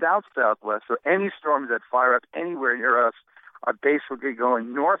out of the south-southwest. So any storms that fire up anywhere near us are basically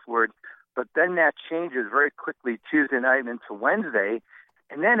going northward. But then that changes very quickly Tuesday night and into Wednesday.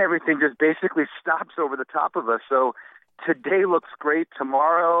 And then everything just basically stops over the top of us. So today looks great.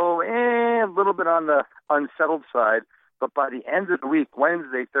 Tomorrow, a little bit on the unsettled side. But by the end of the week,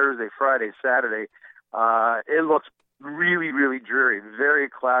 Wednesday, Thursday, Friday, Saturday, it looks really, really dreary. Very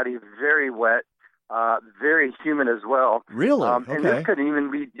cloudy, very wet, very humid as well. Really? Okay. And this could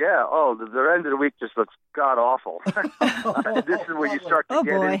even lead, the end of the week just looks god-awful. This is where you start to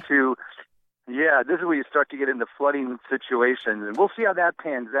get into... Yeah, this is where you start to get into flooding situations, and we'll see how that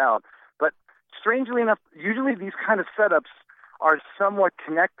pans out. But strangely enough, usually these kind of setups are somewhat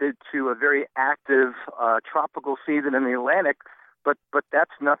connected to a very active tropical season in the Atlantic, but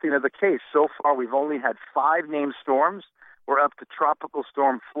that's nothing of the case. So far, we've only had 5 named storms. We're up to Tropical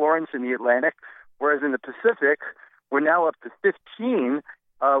Storm Florence in the Atlantic, whereas in the Pacific, we're now up to 15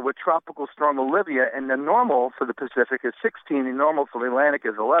 with Tropical Storm Olivia, and the normal for the Pacific is 16, the normal for the Atlantic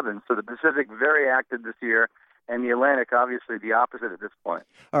is 11. So the Pacific very active this year, and the Atlantic obviously the opposite at this point.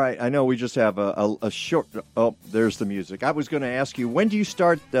 All right, I know we just have a short... Oh, there's the music. I was going to ask you, when do you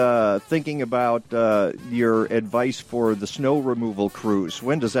start thinking about your advice for the snow removal cruise?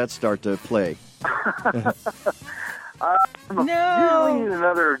 When does that start to play? Usually in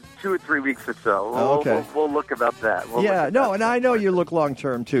another 2 or 3 weeks or so. Okay. We'll look about that. And I know you look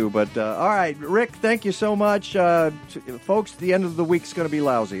long-term, too. But, all right, Rick, thank you so much. Folks, the end of the week's going to be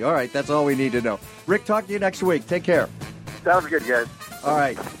lousy. All right, that's all we need to know. Rick, talk to you next week. Take care. Sounds good, guys. All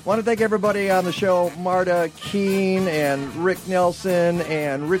right. Want to thank everybody on the show, Marta Keane and Rick Nelson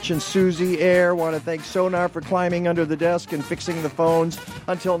and Rich and Susie Eyre. Want to thank Sonar for climbing under the desk and fixing the phones.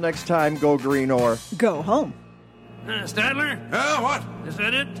 Until next time, go green or go home. Stadler? Yeah, what? Is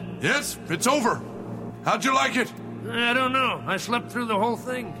that it? Yes, it's over. How'd you like it? I don't know. I slept through the whole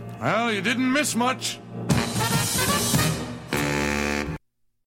thing. Well, you didn't miss much.